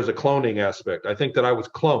there's a cloning aspect. I think that I was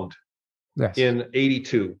cloned in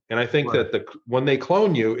 82. And I think that when they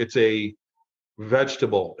clone you, it's a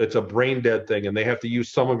vegetable, it's a brain dead thing. And they have to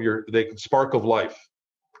use some of the spark of life,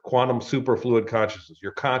 quantum superfluid consciousness,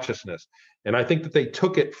 your consciousness. And I think that they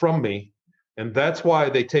took it from me. And that's why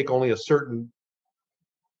they take only a certain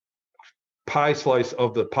pie slice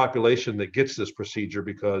of the population that gets this procedure,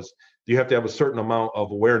 because you have to have a certain amount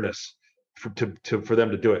of awareness for them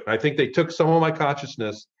to do it. And I think they took some of my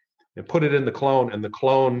consciousness and put it in the clone, and the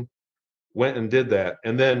clone went and did that.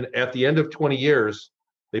 And then at the end of 20 years,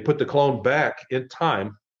 they put the clone back in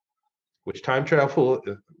time, which time travel.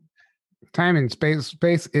 Time and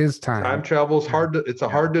space is time. Time travel is hard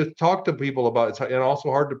hard to talk to people about. And also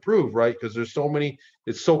hard to prove, right? Because there's so many,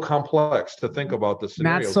 it's so complex to think about the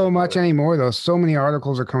scenarios. Not so much anymore, though. So many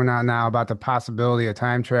articles are coming out now about the possibility of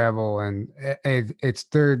time travel, and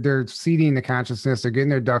they're seeding the consciousness. They're getting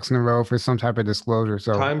their ducks in a row for some type of disclosure.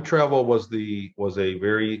 So time travel was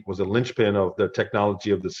a linchpin of the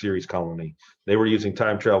technology of the Ceres colony. They were using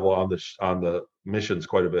time travel on the missions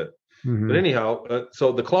quite a bit. Mm-hmm. But anyhow,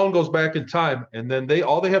 so the clone goes back in time, and then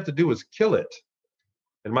all they have to do is kill it,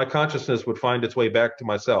 and my consciousness would find its way back to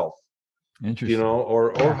myself. Interesting.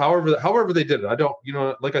 Or however they did it. I don't,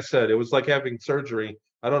 like I said, it was like having surgery.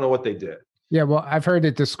 I don't know what they did. Yeah, well, I've heard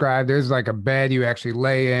it described. There's like a bed you actually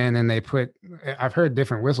lay in, and I've heard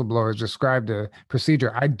different whistleblowers describe the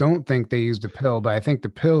procedure. I don't think they used a pill, but I think the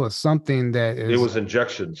pill is something that is. It was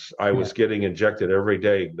injections. I was getting injected every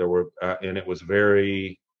day. There were, and it was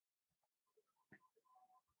very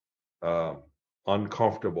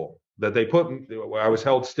uncomfortable that they put. I was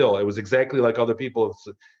held still. It was exactly like other people.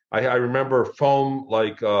 I remember foam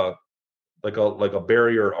like a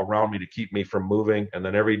barrier around me to keep me from moving. And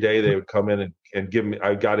then every day they would come in and give me.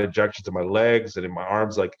 I got injections in my legs and in my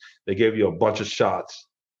arms. Like they gave you a bunch of shots,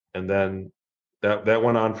 and then that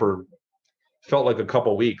went on felt like a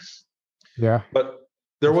couple weeks. Yeah, but.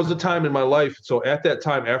 There was a time in my life. So at that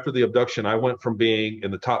time, after the abduction, I went from being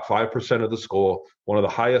in the top 5% of the school, one of the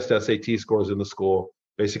highest SAT scores in the school,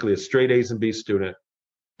 basically a straight A's and B's student,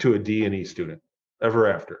 to a D and E student ever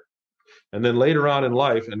after. And then later on in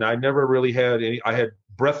life, and I never really had I had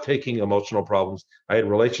breathtaking emotional problems. I had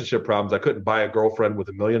relationship problems. I couldn't buy a girlfriend with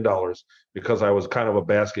 $1 million because I was kind of a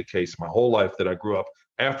basket case my whole life that I grew up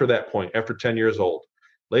after that point, after 10 years old.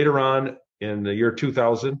 Later on in the year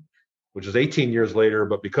 2000, which is 18 years later,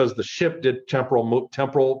 but because the ship did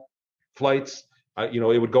temporal flights,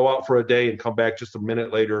 it would go out for a day and come back just a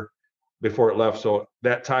minute later before it left. So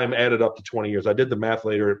that time added up to 20 years. I did the math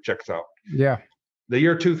later. It checks out. Yeah. The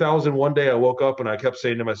year 2000, one day I woke up and I kept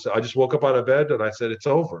saying to myself, I just woke up out of bed and I said, it's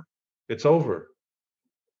over. It's over.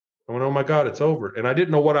 I went, oh my God, it's over. And I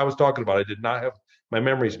didn't know what I was talking about. I did not have my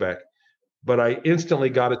memories back. But I instantly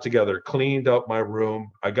got it together, cleaned up my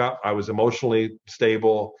room. I was emotionally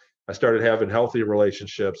stable. I started having healthy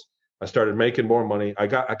relationships. I started making more money. I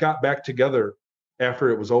got back together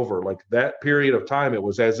after it was over. Like that period of time, it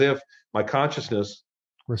was as if my consciousness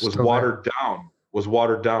was watered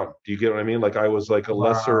down. Do you get what I mean? Like I was like a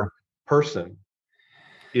lesser person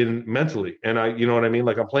mentally. And you know what I mean?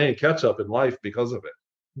 Like I'm playing catch up in life because of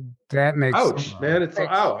it. That makes man. It's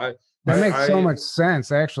out. That makes so much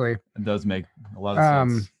sense, actually. It does make a lot of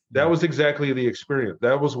sense. That was exactly the experience.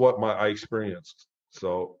 That was what I experienced.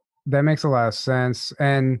 So that makes a lot of sense.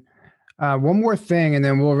 And one more thing, and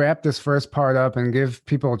then we'll wrap this first part up and give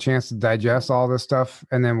people a chance to digest all this stuff,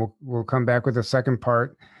 and then we'll come back with the second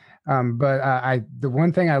part. But the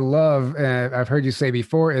one thing I love, I've heard you say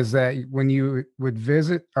before, is that when you would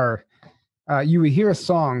visit, or you would hear a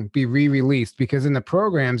song be re-released, because in the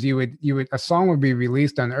programs you would a song would be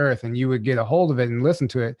released on Earth and you would get a hold of it and listen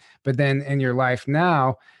to it. But then in your life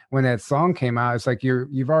now, when that song came out, it's like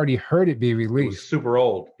you've already heard it be released. It was super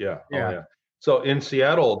old. Yeah. Yeah. Oh, yeah. So in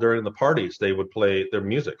Seattle during the parties, they would play their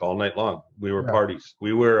music all night long. We were parties.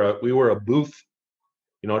 We were a booth.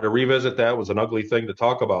 You know, to revisit that was an ugly thing to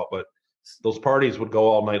talk about, but those parties would go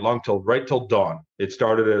all night long right till dawn. It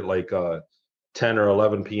started at like 10 or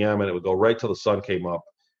 11 p.m. and it would go right till the sun came up,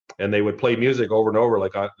 and they would play music over and over.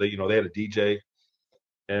 Like they had a DJ,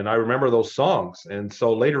 and I remember those songs. And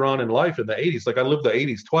so later on in life, in the 80s, like I lived the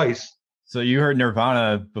 80s twice. So you heard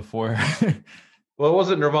Nirvana before? Well, it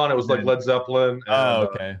wasn't Nirvana. It was like Led Zeppelin. And,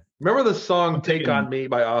 okay. Remember the song "Take on Me"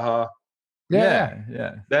 by Aha?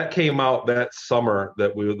 Yeah. That came out that summer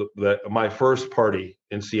that my first party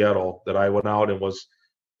in Seattle that I went out and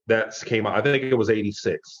came out. I think it was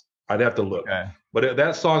 86. I'd have to look. Okay. But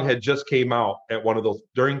that song had just came out at one of those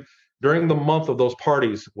during the month of those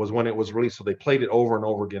parties was when it was released. So they played it over and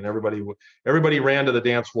over again. Everybody ran to the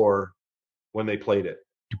dance floor when they played it.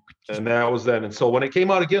 And that was then. And so when it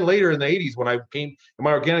came out again later in the 80s, when I came in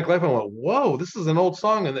my organic life, I went, whoa, this is an old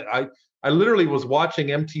song. And I literally was watching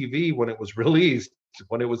MTV when it was released,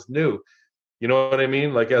 when it was new. You know what I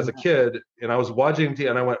mean? Like as a kid, and I was watching MTV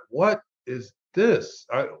and I went, what is this?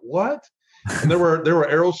 What? And there were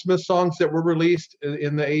Aerosmith songs that were released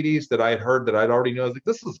in the 80s that I had heard that I'd already known. I was like,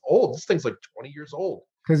 this is old. This thing's like 20 years old.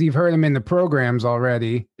 Because you've heard them in the programs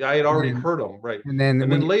already. Yeah, I had already heard them, right. And then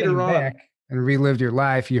later on, back and relived your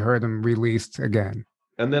life, you heard them released again.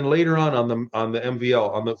 And then later on the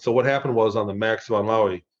MVL, so what happened was on the Max von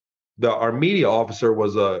Laue, our media officer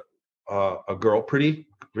was a girl,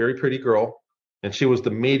 very pretty girl, and she was the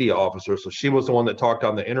media officer. So she was the one that talked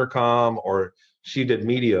on the intercom, or she did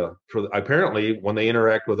media apparently when they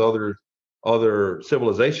interact with other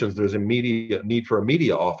civilizations, there's immediate need for a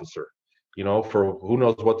media officer, for who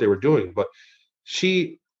knows what they were doing. But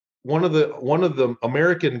one of the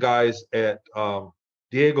American guys at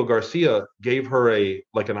Diego Garcia gave her an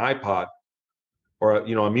iPod or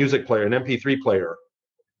a music player, an MP3 player.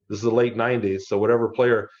 This is the late 90s, so whatever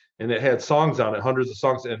player, and it had songs on it, hundreds of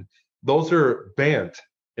songs, and those are banned.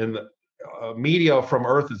 And the media from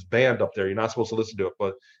Earth is banned up there. You're not supposed to listen to it,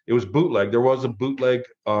 but it was bootleg. There was a bootleg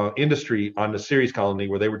industry on the Series Colony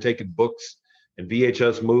where they were taking books and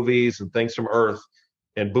VHS movies and things from Earth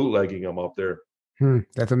and bootlegging them up there.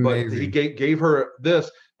 That's amazing. But he gave her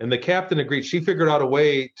this, and the captain agreed. She figured out a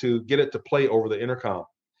way to get it to play over the intercom.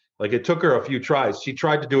 Like it took her a few tries. She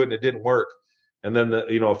tried to do it and it didn't work. And then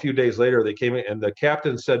a few days later they came in, and the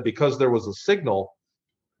captain said because there was a signal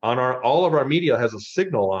on all of our media has a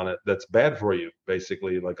signal on it that's bad for you,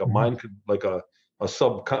 basically, like a mind, like a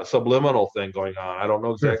subliminal thing going on. I don't know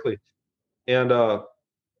exactly. And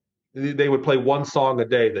they would play one song a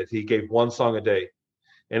day. That he gave one song a day,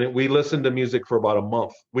 and we listened to music for about a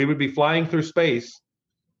month. We would be flying through space,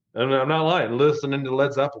 and I'm not lying, listening to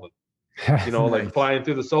Led Zeppelin. Like flying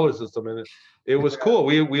through the solar system, and it was cool.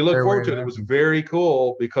 We looked forward to it. It was very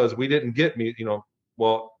cool because we didn't get the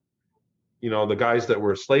guys that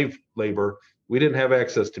were slave labor, we didn't have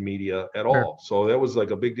access to media at all. So that was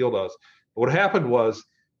like a big deal to us. But what happened was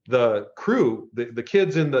the crew, the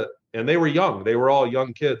kids and they were young. They were all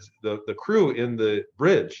young kids. The crew in the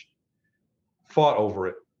bridge fought over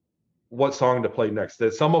it. What song to play next?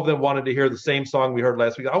 That some of them wanted to hear the same song we heard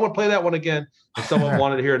last week. I want to play that one again. And some of them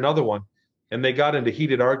wanted to hear another one. And they got into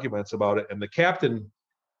heated arguments about it. And the captain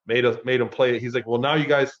made them play it. He's like, well, now you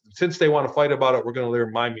guys, since they want to fight about it, we're going to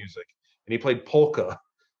learn my music. And he played polka.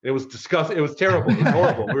 It was disgusting. It was terrible. It was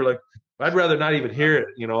horrible. We were like, I'd rather not even hear it,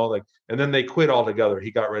 and then they quit altogether.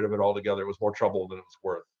 He got rid of it altogether. It was more trouble than it was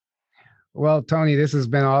worth. Well, Tony, this has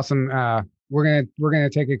been awesome. We're gonna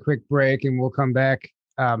take a quick break, and we'll come back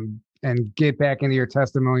and get back into your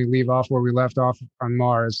testimony, leave off where we left off on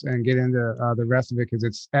Mars, and get into the rest of it because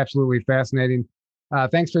it's absolutely fascinating.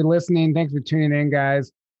 Thanks for listening. Thanks for tuning in,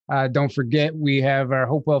 guys. Don't forget, we have our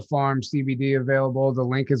Hopewell Farm CBD available. The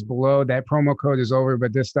link is below. That promo code is over,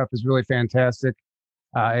 but this stuff is really fantastic.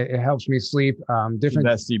 It helps me sleep. Different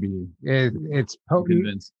best CBD. It's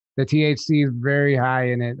potent. The THC is very high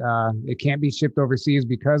in it. It can't be shipped overseas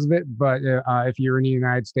because of it, but if you're in the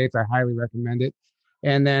United States, I highly recommend it.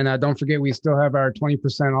 And then don't forget, we still have our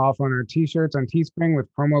 20% off on our T-shirts on Teespring with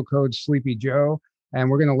promo code Sleepy Joe, and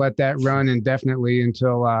we're going to let that run indefinitely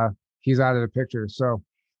until he's out of the picture. So,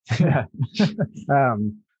 a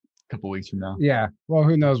couple weeks from now. Yeah. Well,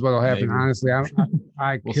 who knows what'll happen? Maybe. Honestly,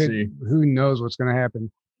 We'll see. Who knows what's going to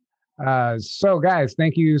happen? So, guys,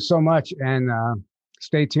 thank you so much, and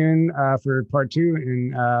stay tuned for part 2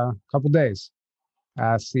 in a couple days.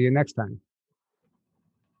 See you next time.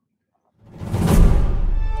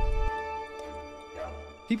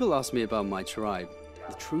 People ask me about my tribe.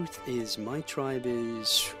 The truth is, my tribe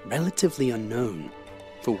is relatively unknown,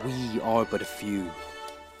 for we are but a few.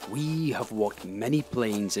 We have walked many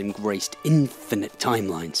planes and graced infinite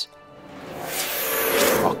timelines.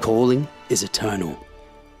 Our calling is eternal.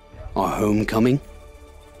 Our homecoming,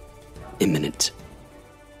 imminent.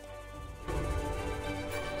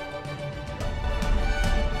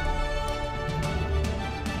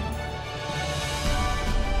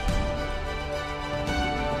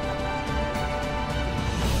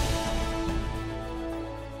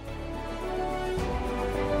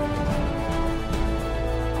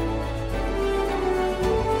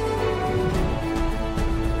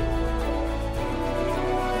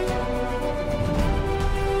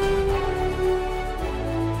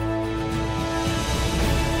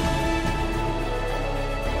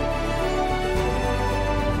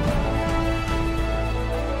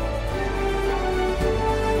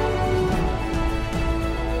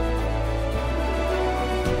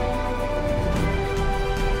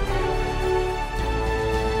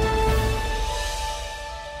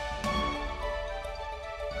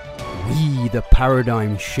 The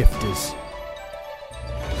paradigm shifters.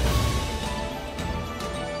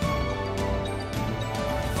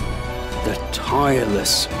 The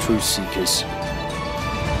tireless truth seekers.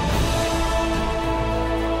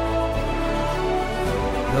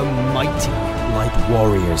 The mighty light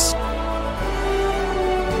warriors.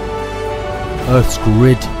 Earth's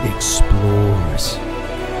grid explorers.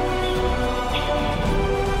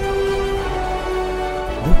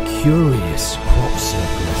 The curious crop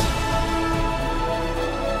circlers.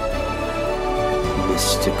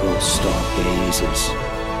 Mystical stargazers.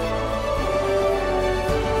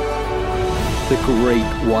 The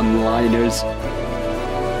great one-liners.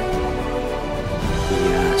 The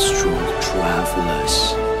astral travelers.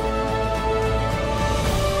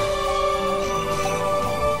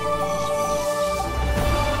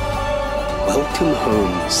 Welcome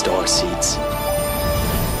home, starseeds.